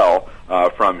sell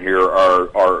from here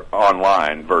are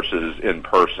online versus in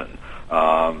person.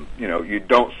 You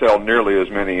don't sell nearly as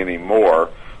many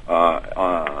anymore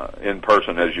in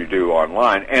person as you do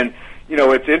online. And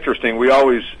it's interesting.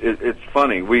 It's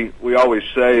funny. We always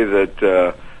say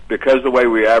that. Because the way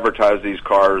we advertise these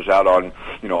cars out on,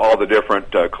 all the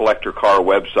different collector car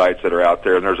websites that are out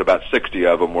there, and there's about 60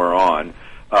 of them we're on,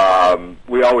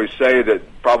 we always say that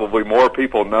probably more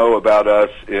people know about us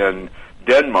in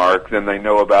Denmark than they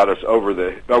know about us over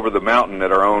the mountain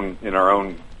in our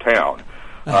own town,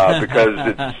 because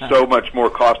it's so much more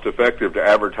cost effective to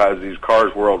advertise these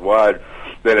cars worldwide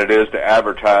than it is to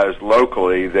advertise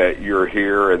locally that you're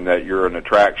here and that you're an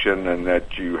attraction and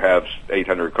that you have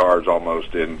 800 cars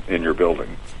almost in your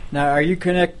building. Now, are you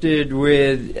connected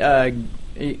with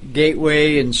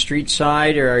Gateway and Street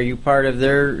Side, or are you part of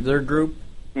their group?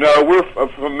 No, we're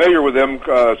familiar with them,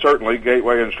 certainly.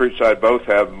 Gateway and Street Side both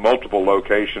have multiple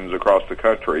locations across the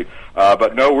country.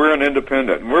 But no, we're an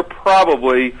independent. And we're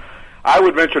probably... I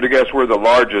would venture to guess we're the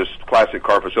largest classic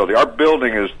car facility. Our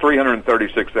building is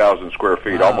 336,000 square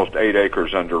feet, wow. Almost 8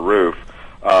 acres under roof,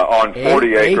 on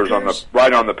 40 acres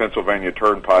right on the Pennsylvania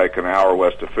Turnpike, an hour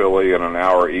west of Philly and an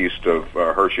hour east of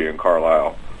Hershey and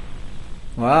Carlisle.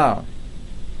 Wow,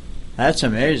 that's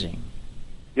amazing.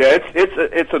 Yeah,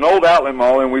 it's an old outlet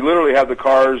mall, and we literally have the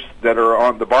cars that are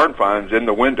on the barn finds in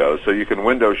the windows, so you can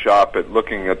window shop at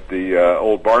looking at the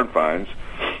old barn finds.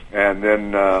 And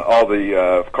then all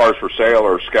the cars for sale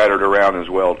are scattered around as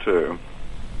well too.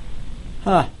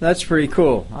 Huh, that's pretty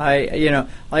cool. Like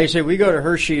I said, we go to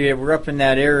Hershey. We're up in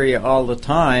that area all the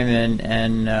time,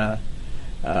 and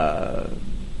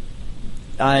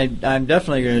I'm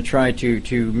definitely going to try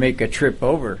to make a trip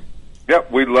over. Yep,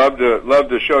 we'd love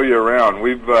to show you around.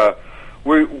 We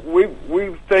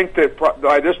think that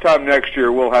by this time next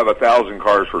year we'll have 1,000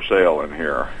 cars for sale in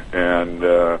here,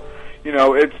 and.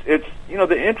 It's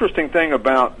the interesting thing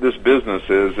about this business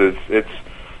is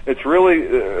it's really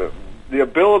the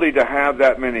ability to have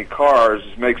that many cars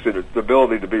makes it the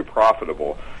ability to be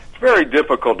profitable. It's very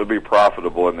difficult to be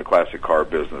profitable in the classic car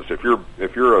business. If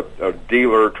you're a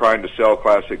dealer trying to sell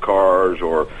classic cars,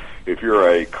 or if you're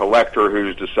a collector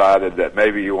who's decided that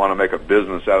maybe you want to make a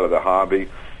business out of the hobby,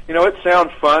 it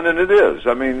sounds fun, and it is.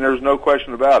 I mean, there's no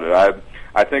question about it.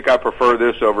 I think I prefer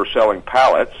this over selling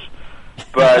pallets.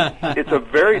 But it's a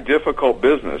very difficult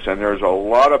business, and there's a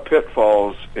lot of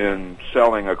pitfalls in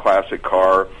selling a classic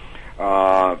car,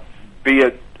 be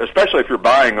it, especially if you're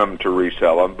buying them to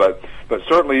resell them, but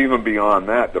certainly even beyond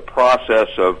that, the process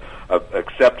of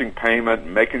accepting payment,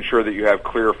 making sure that you have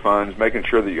clear funds, making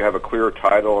sure that you have a clear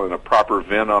title and a proper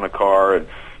VIN on a car, and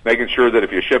making sure that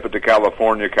if you ship it to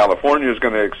California is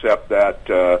going to accept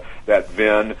that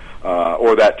VIN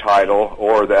or that title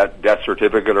or that death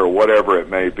certificate or whatever it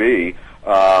may be.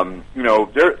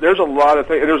 There's a lot of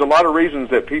things. There's a lot of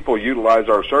reasons that people utilize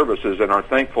our services and are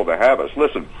thankful to have us.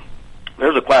 Listen,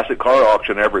 there's a classic car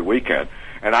auction every weekend,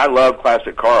 and I love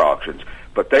classic car auctions.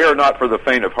 But they are not for the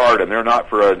faint of heart, and they're not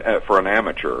for an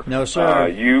amateur. No, sir.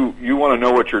 You want to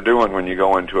know what you're doing when you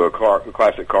go into a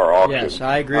classic car auction. Yes,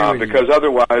 I agree with because you.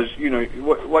 Otherwise,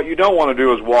 what you don't want to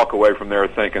do is walk away from there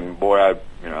thinking, "Boy,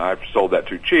 I've sold that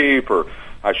too cheap," or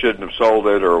 "I shouldn't have sold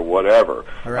it," or whatever.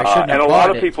 Or I shouldn't have and a lot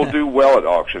bought of people do well at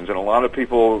auctions, and a lot of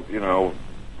people,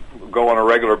 go on a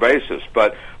regular basis.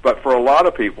 But for a lot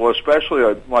of people,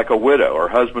 especially like a widow, her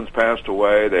husband's passed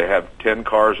away, they have 10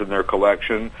 cars in their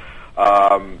collection.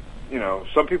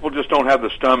 Some people just don't have the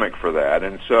stomach for that,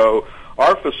 and so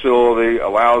our facility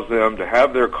allows them to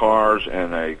have their cars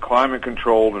in a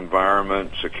climate-controlled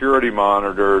environment, security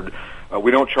monitored.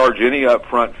 We don't charge any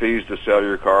upfront fees to sell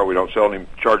your car. We don't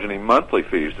charge any monthly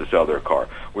fees to sell their car.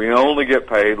 We only get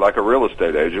paid like a real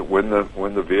estate agent when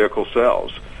the vehicle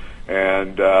sells.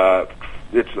 And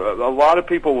it's a lot of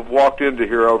people have walked into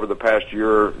here over the past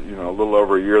year, a little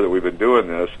over a year that we've been doing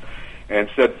this, and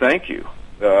said thank you.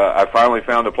 I finally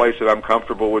found a place that I'm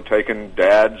comfortable with taking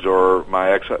Dad's or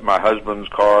my husband's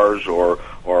cars or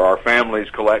our family's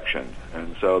collection,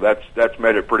 and so that's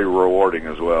made it pretty rewarding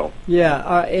as well.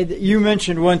 Yeah, you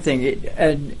mentioned one thing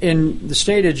in the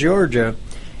state of Georgia.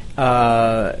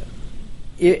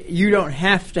 You don't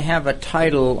have to have a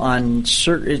title on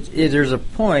certain. There's a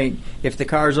point if the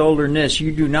car's older than this,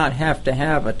 you do not have to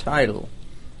have a title.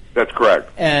 That's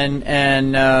correct.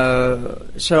 And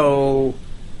so.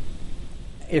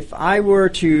 If I were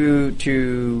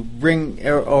to bring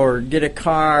or get a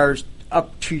car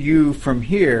up to you from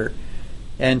here,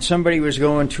 and somebody was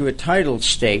going to a title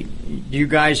state, do you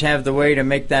guys have the way to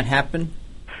make that happen?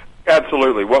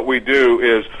 Absolutely. What we do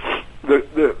is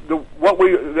the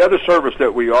other service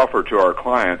that we offer to our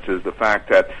clients is the fact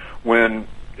that when,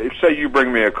 say, you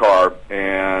bring me a car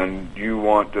and you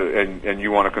want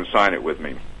to consign it with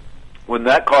me, when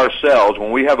that car sells,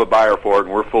 when we have a buyer for it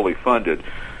and we're fully funded.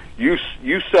 You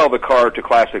sell the car to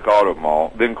Classic Auto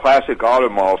Mall, then Classic Auto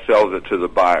Mall sells it to the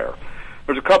buyer.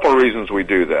 There's a couple of reasons we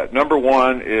do that. Number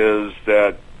one is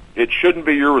that it shouldn't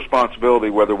be your responsibility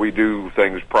whether we do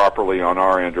things properly on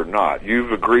our end or not.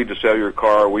 You've agreed to sell your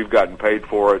car. We've gotten paid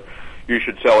for it. You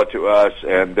should sell it to us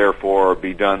and therefore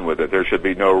be done with it. There should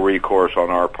be no recourse on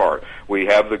our part. We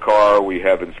have the car. We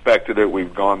have inspected it.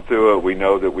 We've gone through it. We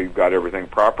know that we've got everything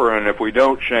proper, and if we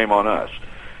don't, shame on us.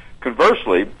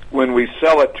 Conversely, when we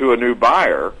sell it to a new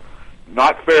buyer,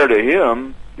 not fair to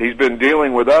him. He's been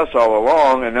dealing with us all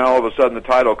along, and now all of a sudden the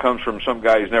title comes from some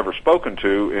guy he's never spoken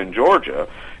to in Georgia,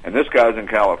 and this guy's in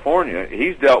California.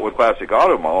 He's dealt with Classic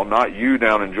Auto Mall, not you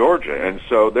down in Georgia, and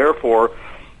so therefore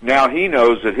now he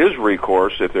knows that his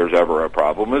recourse, if there's ever a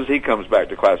problem, is he comes back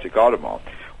to Classic Auto Mall.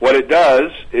 What it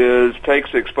does is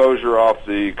takes the exposure off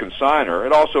the consignor.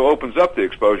 It also opens up the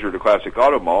exposure to Classic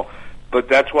Auto Mall, but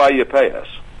that's why you pay us.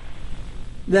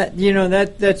 That's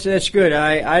good.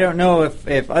 I don't know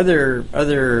if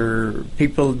other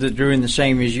people that are doing the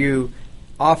same as you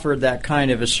offered that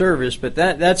kind of a service, but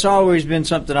that's always been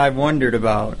something I've wondered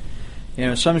about.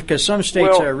 Because some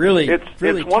states are really it's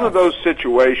really one tough. of those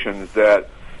situations that,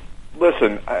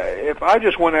 listen, if I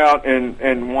just went out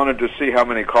and wanted to see how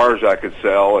many cars I could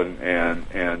sell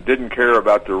and didn't care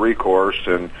about the recourse,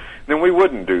 and then we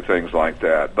wouldn't do things like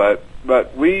that. But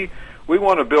we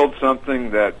want to build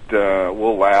something that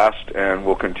will last and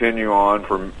will continue on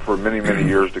for many, many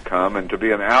years to come, and to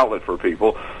be an outlet for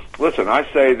people. Listen, I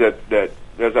say that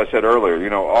as I said earlier,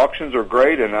 auctions are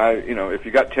great, and if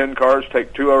you got 10 cars,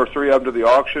 take 2 or 3 of them to the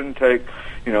auction,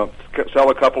 sell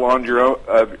a couple on your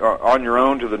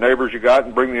own to the neighbors you got,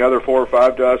 and bring the other 4 or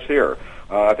 5 to us here.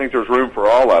 I think there's room for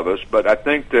all of us, but I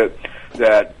think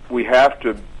that we have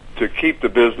to keep the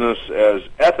business as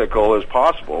ethical as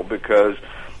possible, because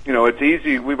it's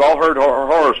easy. We've all heard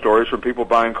horror stories from people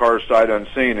buying cars sight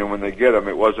unseen, and when they get them,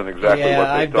 it wasn't exactly what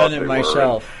they I've thought done it they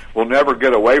myself. were. We'll never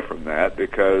get away from that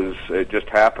because it just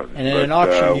happens. And in an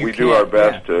auction, we do our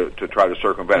best to try to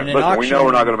circumvent it. Listen, we know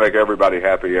we're not going to make everybody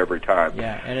happy every time.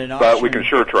 Yeah, and in but we can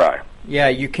sure try. Yeah,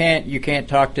 you can't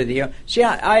talk to the. See,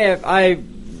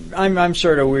 I'm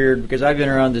sort of weird because I've been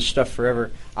around this stuff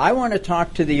forever. I want to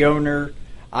talk to the owner.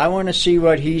 I want to see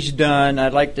what he's done.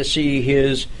 I'd like to see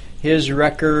his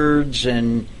records,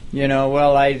 and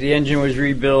the engine was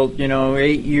rebuilt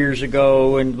 8 years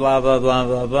ago, and blah blah blah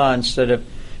blah blah. Instead of,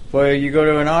 you go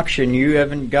to an auction, you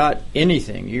haven't got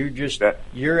anything. You're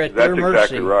at their mercy.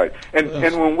 That's exactly right.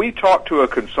 And when we talk to a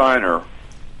consignor,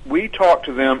 we talk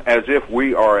to them as if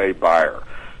we are a buyer.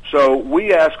 So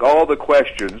we ask all the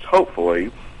questions,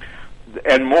 hopefully,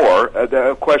 and more,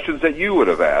 the questions that you would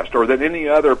have asked or that any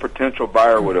other potential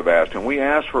buyer would have asked. And we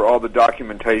ask for all the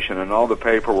documentation and all the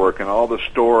paperwork and all the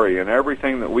story and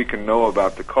everything that we can know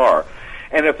about the car.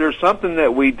 And if there's something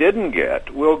that we didn't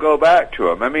get, we'll go back to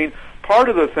them. I mean, part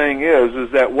of the thing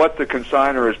is that what the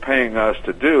consignor is paying us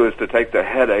to do is to take the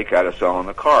headache out of selling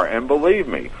the car. And believe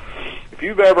me, if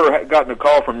you've ever gotten a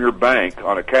call from your bank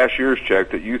on a cashier's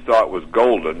check that you thought was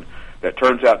golden, that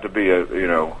turns out to be a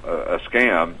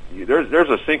scam, there's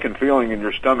a sinking feeling in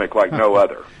your stomach like no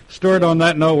other. Stewart, on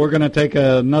that note, we're going to take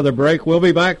another break. We'll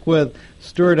be back with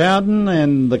Stewart Howden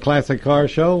and the Classic Car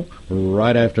Show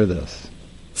right after this.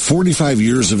 45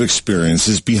 years of experience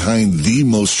is behind the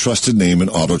most trusted name in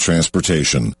auto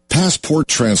transportation. Passport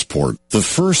Transport, the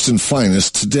first and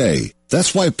finest today.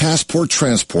 That's why Passport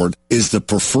Transport is the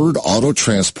preferred auto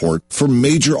transport for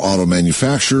major auto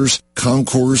manufacturers,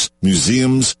 concours,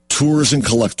 museums, tours, and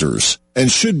collectors, and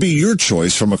should be your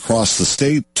choice from across the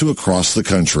state to across the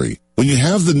country. When you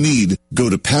have the need, go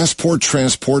to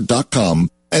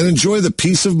PassportTransport.com and enjoy the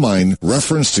peace of mind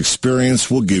referenced experience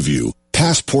will give you.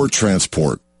 Passport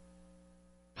Transport.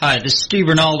 Hi, this is Steve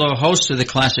Rinaldo, host of the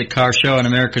Classic Car Show on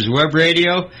America's Web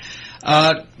Radio.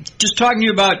 Just talking to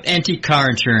you about antique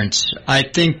car insurance. I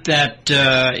think that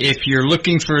if you're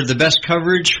looking for the best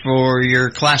coverage for your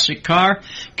classic car,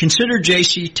 consider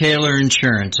J.C. Taylor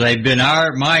Insurance. They've been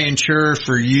my insurer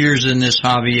for years in this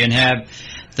hobby and have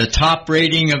the top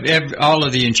rating of all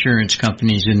of the insurance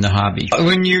companies in the hobby.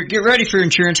 When you get ready for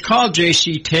insurance, call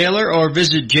J.C. Taylor or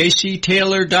visit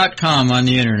jctaylor.com on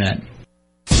the Internet.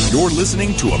 You're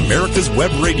listening to America's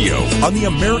Web Radio on the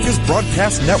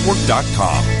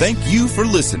AmericasBroadcastNetwork.com. Thank you for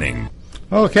listening.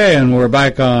 Okay, and we're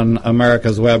back on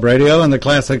America's Web Radio and the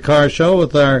Classic Car Show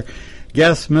with our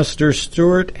guest, Mr.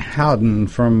 Stewart Howden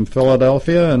from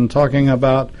Philadelphia, and talking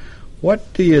about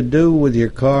what do you do with your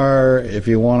car if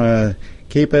you want to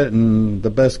keep it, and the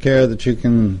best care that you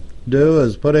can do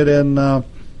is put it in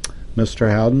Mr.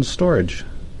 Howden's storage.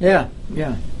 Yeah.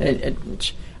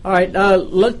 All right,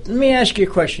 let me ask you a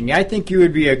question. I think you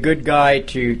would be a good guy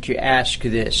to ask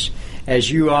this, as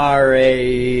you are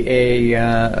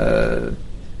a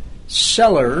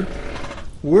seller.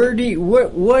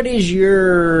 What is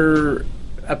your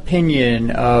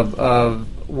opinion of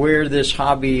where this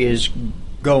hobby is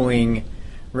going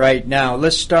right now?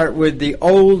 Let's start with the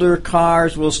older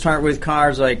cars. We'll start with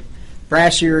cars like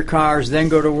brass era cars, then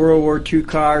go to World War II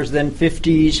cars, then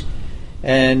 50s.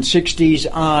 And 60s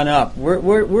on up.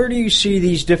 Where do you see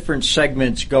these different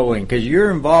segments going? Because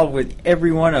you're involved with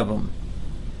every one of them.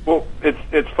 Well,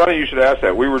 it's funny you should ask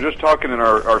that. We were just talking in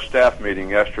our staff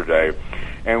meeting yesterday,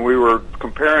 and we were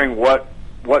comparing what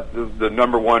the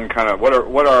number one kind of what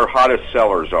our hottest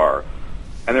sellers are,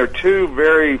 and they're two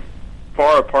very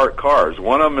far apart cars.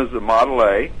 One of them is the Model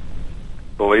A,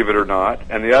 believe it or not,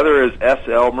 and the other is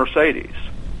SL Mercedes.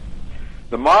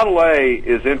 The Model A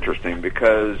is interesting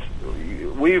because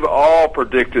we've all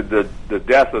predicted the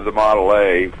death of the Model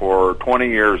A for 20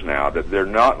 years now, that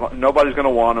nobody's going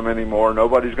to want them anymore,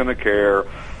 nobody's going to care,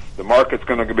 the market's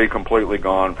going to be completely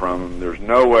gone from them, there's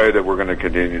no way that we're going to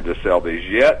continue to sell these.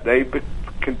 Yet they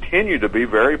continue to be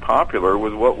very popular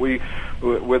with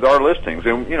with our listings.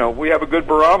 And, we have a good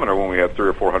barometer when we have 300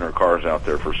 or 400 cars out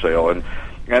there for sale, and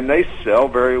they sell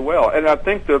very well. And I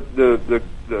think the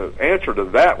answer to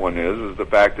that one is the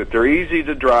fact that they're easy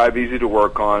to drive, easy to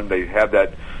work on. They have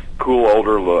that cool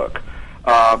older look.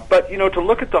 But, to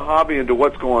look at the hobby and to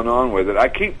what's going on with it, I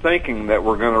keep thinking that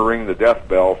we're going to ring the death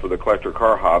bell for the collector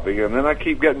car hobby, and then I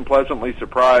keep getting pleasantly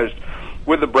surprised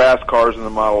with the brass cars and the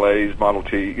Model A's, Model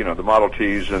T, the Model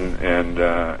T's and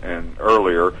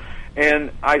earlier.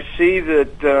 And I see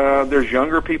that there's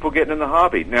younger people getting in the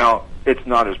hobby. Now, it's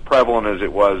not as prevalent as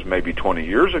it was maybe 20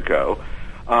 years ago,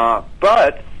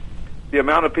 but the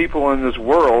amount of people in this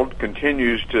world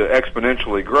continues to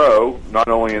exponentially grow, not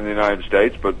only in the United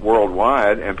States but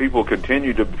worldwide, and people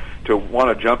continue to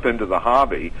want to jump into the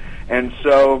hobby. And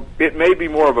so it may be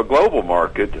more of a global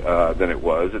market than it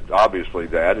was. It's obviously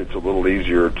that. It's a little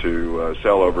easier to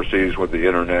sell overseas with the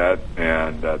Internet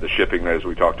and the shipping, as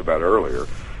we talked about earlier.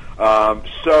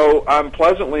 So I'm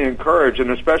pleasantly encouraged,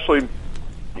 and especially,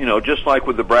 just like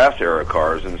with the brass era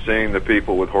cars and seeing the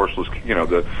people with horseless,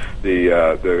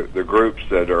 the groups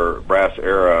that are brass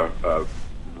era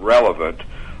relevant,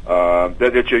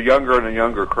 that it's a younger and a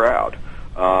younger crowd.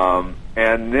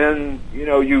 And then,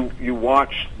 you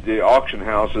watch the auction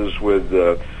houses with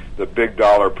the big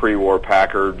dollar pre-war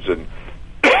Packards and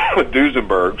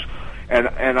Duesenbergs.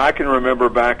 And I can remember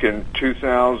back in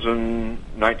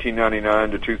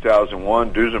 1999 to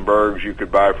 2001, Duesenbergs you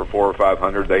could buy for $400 or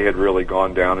 $500. They had really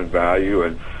gone down in value,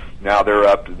 and now they're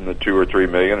up in the $2 or $3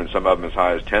 million, and some of them as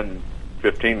high as $10,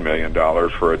 $15 million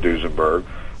for a Duesenberg.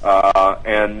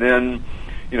 And then,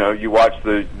 you watch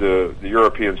the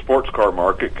European sports car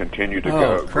market continue to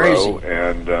grow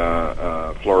and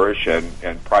flourish,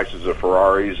 and prices of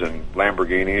Ferraris and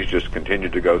Lamborghinis just continue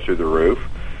to go through the roof.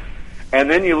 And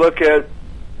then you look at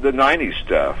the 90s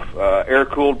stuff,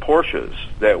 air-cooled Porsches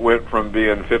that went from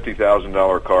being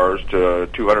 $50,000 cars to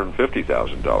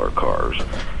 $250,000 cars.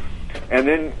 And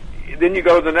then you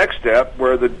go to the next step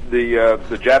where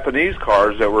the Japanese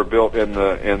cars that were built in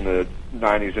the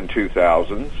 90s and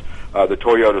 2000s, the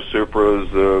Toyota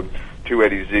Supras,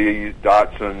 280Z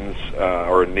Datsuns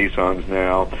or Nissans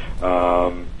now.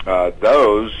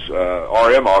 Those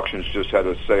RM auctions just had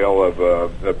a sale of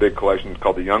a big collection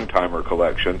called the Youngtimer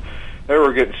Collection. They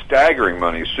were getting staggering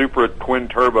money. Supra twin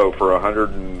turbo for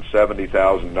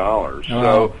 $170,000.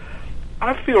 So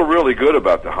I feel really good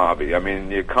about the hobby. I mean,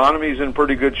 the economy's in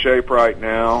pretty good shape right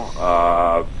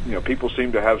now. People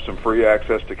seem to have some free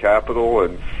access to capital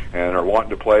and are wanting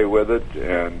to play with it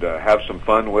and have some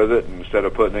fun with it instead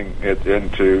of putting it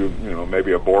into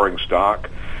maybe a boring stock.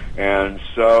 And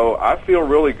so I feel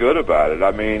really good about it.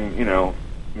 I mean,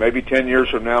 maybe 10 years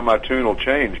from now my tune will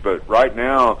change, but right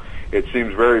now it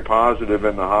seems very positive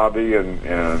in the hobby, and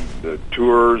the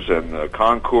tours and the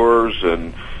concours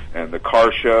and the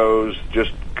car shows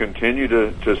just continue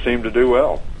to seem to do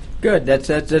well. Good.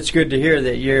 That's good to hear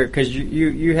that because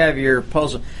you have your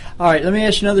pulse. All right. Let me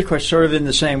ask you another question, sort of in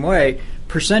the same way.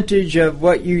 Percentage of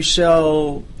what you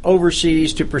sell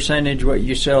overseas to percentage what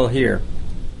you sell here.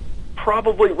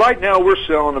 Probably right now we're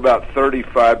selling about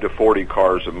 35 to 40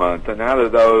 cars a month, and out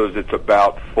of those it's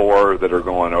about 4 that are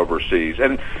going overseas.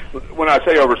 And when I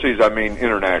say overseas, I mean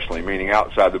internationally, meaning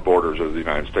outside the borders of the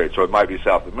United States. So it might be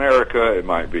South America, it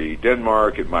might be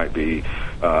Denmark, it might be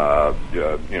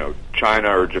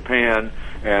China or Japan,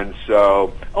 and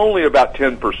so only about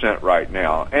 10% right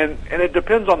now. And it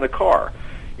depends on the car.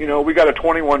 We got a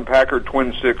 21 Packard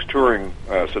Twin 6 touring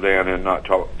sedan in not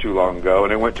too long ago,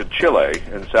 and it went to Chile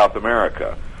in South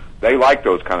America. They like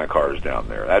those kind of cars down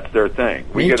there. That's their thing.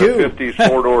 We get too. a 50s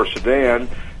four-door sedan,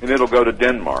 and it'll go to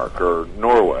Denmark or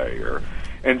Norway,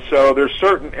 and so there's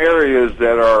certain areas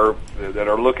that are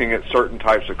looking at certain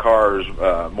types of cars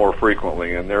more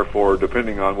frequently, and therefore,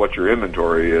 depending on what your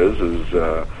inventory is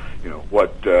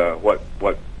what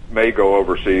may go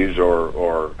overseas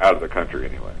or out of the country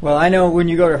anyway. Well, I know when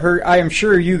you go to I am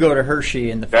sure you go to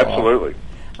Hershey in the fall. Absolutely.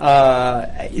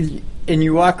 And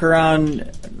you walk around.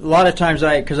 A lot of times,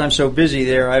 because I'm so busy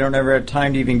there, I don't ever have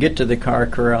time to even get to the car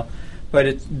corral.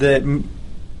 But the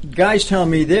guys tell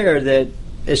me there that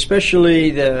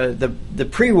especially the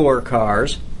pre-war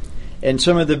cars and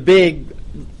some of the big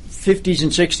 50s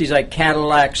and 60s like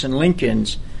Cadillacs and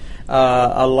Lincolns.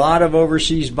 A lot of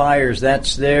overseas buyers.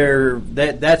 That's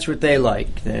what they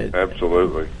like.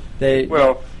 Absolutely.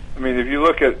 Well, I mean, if you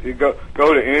look at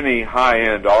go to any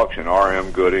high-end auction,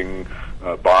 RM Gooding,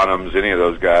 Bonhams, any of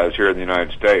those guys here in the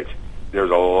United States,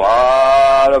 there's a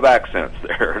lot of accents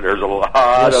there. There's a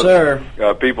lot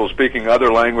of people speaking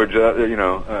other language,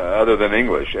 other than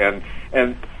English, and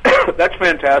that's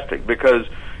fantastic because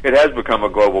it has become a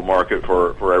global market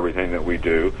for everything that we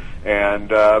do.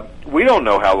 And we don't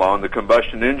know how long the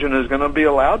combustion engine is going to be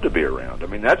allowed to be around. I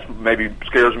mean, that's maybe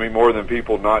scares me more than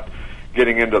people not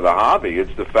getting into the hobby.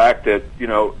 It's the fact that,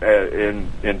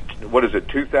 in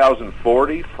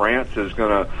 2040, France is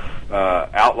going to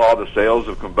outlaw the sales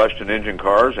of combustion engine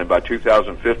cars, and by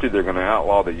 2050 they're going to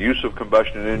outlaw the use of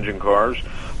combustion engine cars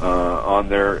on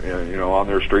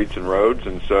their streets and roads,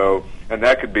 and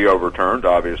that could be overturned,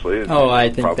 obviously. I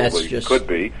think that's just could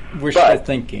be wishful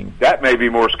thinking. That may be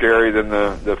more scary than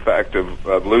the fact of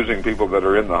losing people that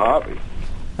are in the hobby.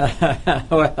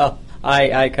 Well,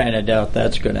 I kind of doubt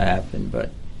that's going to happen,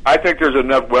 but I think there's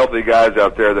enough wealthy guys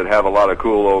out there that have a lot of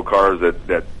cool old cars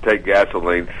that take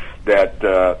gasoline that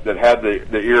have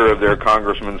the ear of their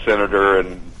congressman, senator,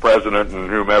 and president, and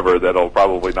whomever that'll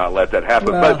probably not let that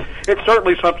happen. Well, but it's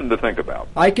certainly something to think about.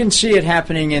 I can see it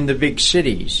happening in the big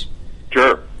cities.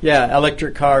 Sure. Yeah,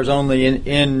 electric cars only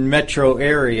in metro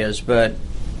areas, but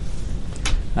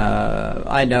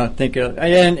I don't think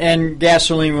and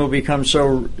gasoline will become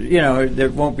so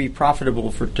it won't be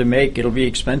profitable to make. It'll be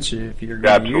expensive if you're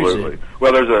going to use it.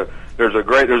 Well, there's a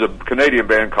Canadian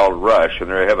band called Rush,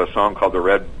 and they have a song called the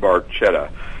Red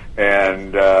Barchetta,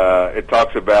 and it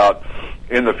talks about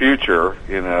in the future,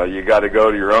 you got to go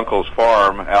to your uncle's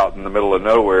farm out in the middle of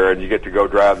nowhere, and you get to go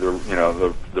drive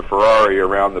the Ferrari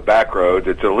around the back roads.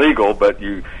 It's illegal, but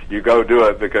you go do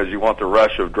it because you want the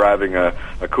rush of driving a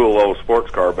cool old sports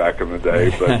car back in the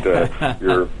day. But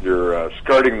you're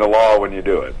skirting the law when you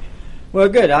do it. Well,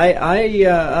 good.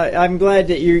 I'm glad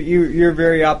that you're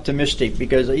very optimistic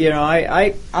because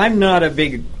I'm not a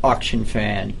big auction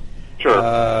fan.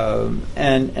 Sure.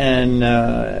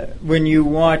 And when you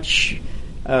watch.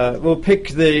 We'll pick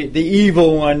the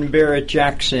evil one, Barrett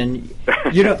Jackson.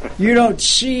 You don't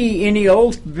see any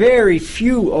very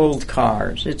few old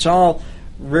cars. It's all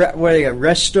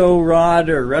Resto Rod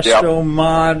or Resto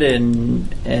Mod,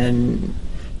 and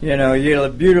You know, you have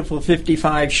a beautiful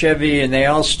 55 Chevy, and they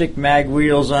all stick mag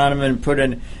wheels on them and put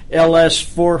an LS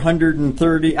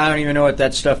 430. I don't even know what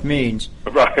that stuff means.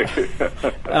 Right.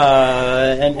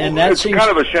 And that it's seems kind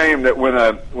of a shame that when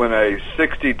a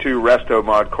 62 Resto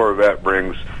Mod Corvette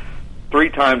brings 3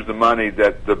 times the money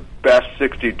that the best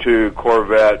 62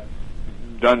 Corvette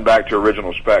done back to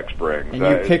original specs brings. And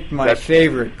you picked my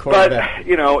favorite Corvette. But,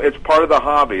 you know, it's part of the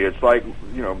hobby. It's like,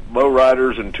 you know,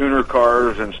 lowriders and tuner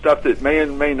cars and stuff that may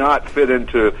and may not fit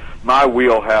into my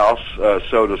wheelhouse,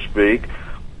 so to speak.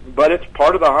 But it's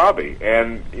part of the hobby.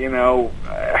 And, you know,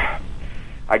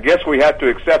 I guess we have to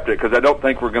accept it because I don't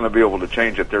think we're going to be able to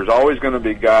change it. There's always going to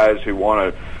be guys who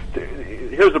want to...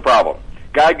 Here's the problem.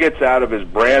 Guy gets out of his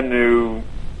brand new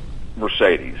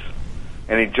Mercedes,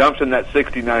 and he jumps in that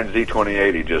 69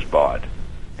 Z28 he just bought.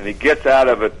 And he gets out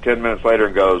of it 10 minutes later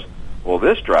and goes, well,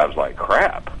 this drives like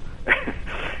crap.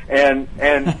 and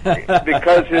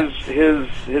because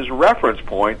his reference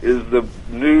point is the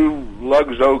new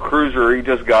Luxo cruiser he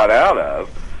just got out of,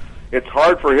 it's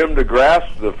hard for him to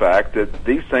grasp the fact that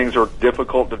these things are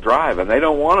difficult to drive, and they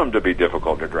don't want them to be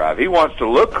difficult to drive. He wants to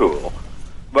look cool,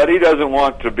 but he doesn't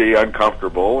want to be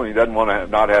uncomfortable, and he doesn't want to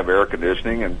not have air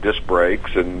conditioning and disc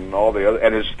brakes and all the other,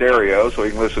 and his stereo, so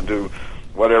he can listen to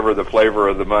whatever the flavor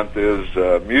of the month is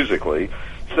musically.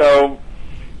 So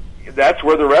that's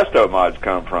where the resto mods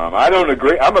come from. I don't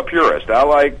agree. I'm a purist. I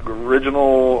like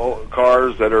original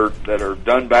cars that are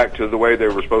done back to the way they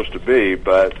were supposed to be,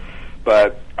 but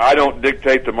I don't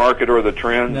dictate the market or the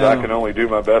trends. No. I can only do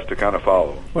my best to kind of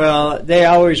follow. Well, they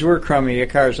always were crummy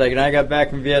cars. Like, when I got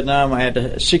back from Vietnam, I had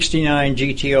a 69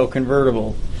 GTO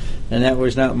convertible, and that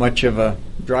was not much of a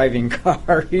driving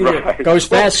car either. Right. Goes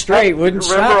fast straight, wouldn't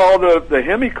remember stop. all the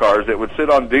Hemi cars that would sit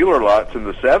on dealer lots in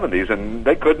the 70s, and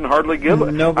they couldn't hardly give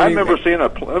it. Nobody, I remember seeing a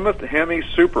Plymouth Hemi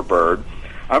Superbird.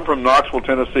 I'm from Knoxville,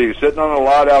 Tennessee, sitting on a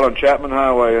lot out on Chapman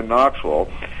Highway in Knoxville.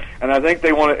 And I think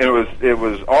they wanted. It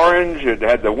was orange. It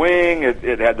had the wing.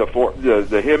 It had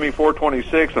the Hemi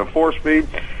 426 and 4-speed,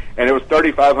 and it was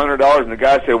 $3,500. And the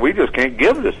guy said, "We just can't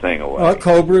give this thing away." Well,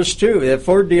 Cobras too. The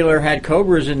Ford dealer had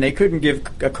Cobras, and they couldn't give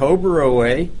a Cobra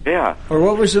away. Yeah. Or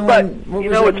what was the but, one? What you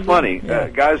was know, it? it's funny. Yeah.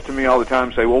 Guys to me all the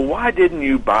time say, "Well, why didn't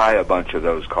you buy a bunch of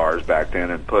those cars back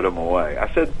then and put them away?"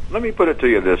 I said, "Let me put it to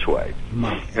you this way: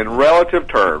 in relative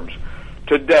terms."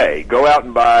 Today, go out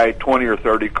and buy 20 or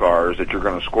 30 cars that you're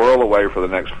going to squirrel away for the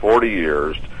next 40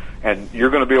 years, and you're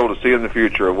going to be able to see in the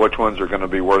future which ones are going to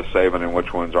be worth saving and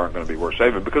which ones aren't going to be worth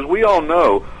saving. Because we all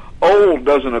know old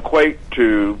doesn't equate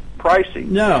to pricey.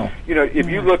 No. You know, if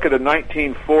you look at a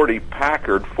 1940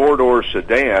 Packard four-door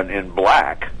sedan in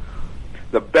black,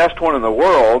 the best one in the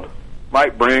world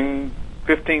might bring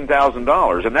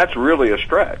 $15,000, and that's really a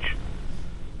stretch.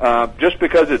 Just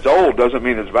because it's old doesn't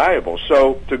mean it's valuable.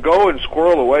 So to go and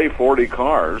squirrel away 40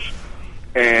 cars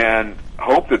and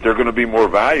hope that they're going to be more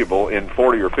valuable in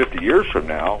 40 or 50 years from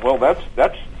now, well, that's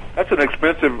an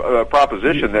expensive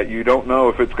proposition that you don't know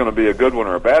if it's going to be a good one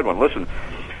or a bad one. Listen,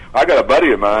 I got a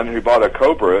buddy of mine who bought a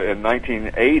Cobra in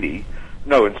 79,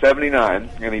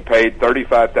 and he paid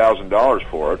 $35,000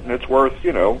 for it, and it's worth,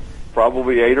 you know,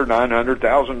 probably $800,000 or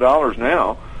 $900,000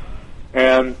 now.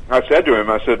 And I said to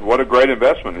him, I said, what a great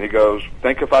investment. And he goes,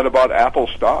 think if I'd have bought Apple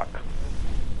stock,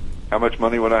 how much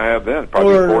money would I have then?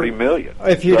 Probably $40 million.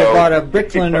 If you'd have bought a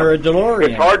Bricklin or a DeLorean.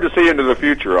 It's hard to see into the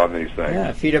future on these things. Yeah,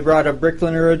 if he'd have brought a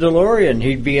Bricklin or a DeLorean,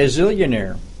 he'd be a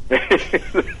zillionaire.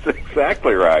 That's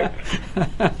exactly right.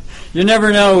 You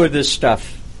never know with this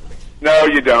stuff. No,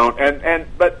 you don't.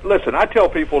 But listen, I tell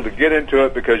people to get into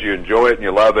it because you enjoy it and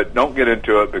you love it. Don't get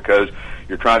into it because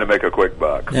you're trying to make a quick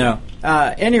buck. Yeah.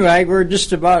 Anyway, we're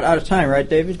just about out of time, right,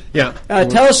 David? Yeah.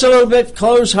 Tell us a little bit,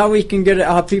 close, how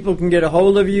people can get a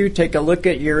hold of you, take a look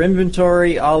at your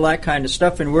inventory, all that kind of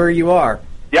stuff, and where you are.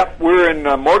 Yep, we're in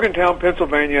Morgantown,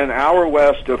 Pennsylvania, an hour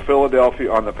west of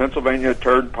Philadelphia on the Pennsylvania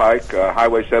Turnpike,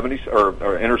 Highway 70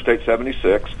 or Interstate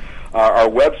 76. Our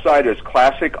website is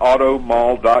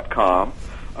classicautomall.com,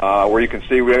 where you can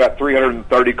see we got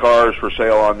 330 cars for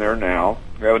sale on there now.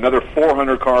 We have another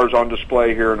 400 cars on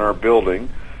display here in our building,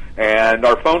 and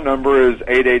our phone number is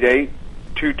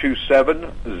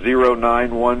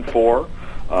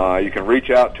 888-227-0914. You can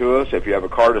reach out to us if you have a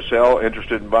car to sell,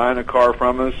 interested in buying a car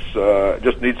from us,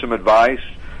 just need some advice,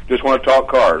 just want to talk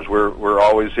cars. We're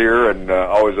always here and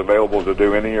always available to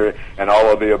do any and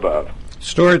all of the above.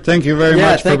 Stuart, thank you very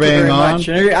much for being on. Much.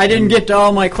 I didn't get to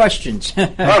all my questions.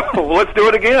 Well, let's do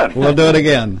it again. We'll do it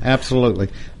again. Absolutely.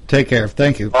 Take care.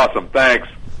 Thank you. Awesome. Thanks.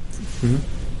 Mm-hmm.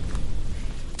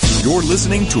 You're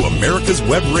listening to America's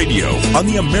Web Radio on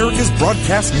the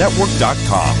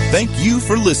AmericasBroadcastNetwork.com. Thank you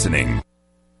for listening.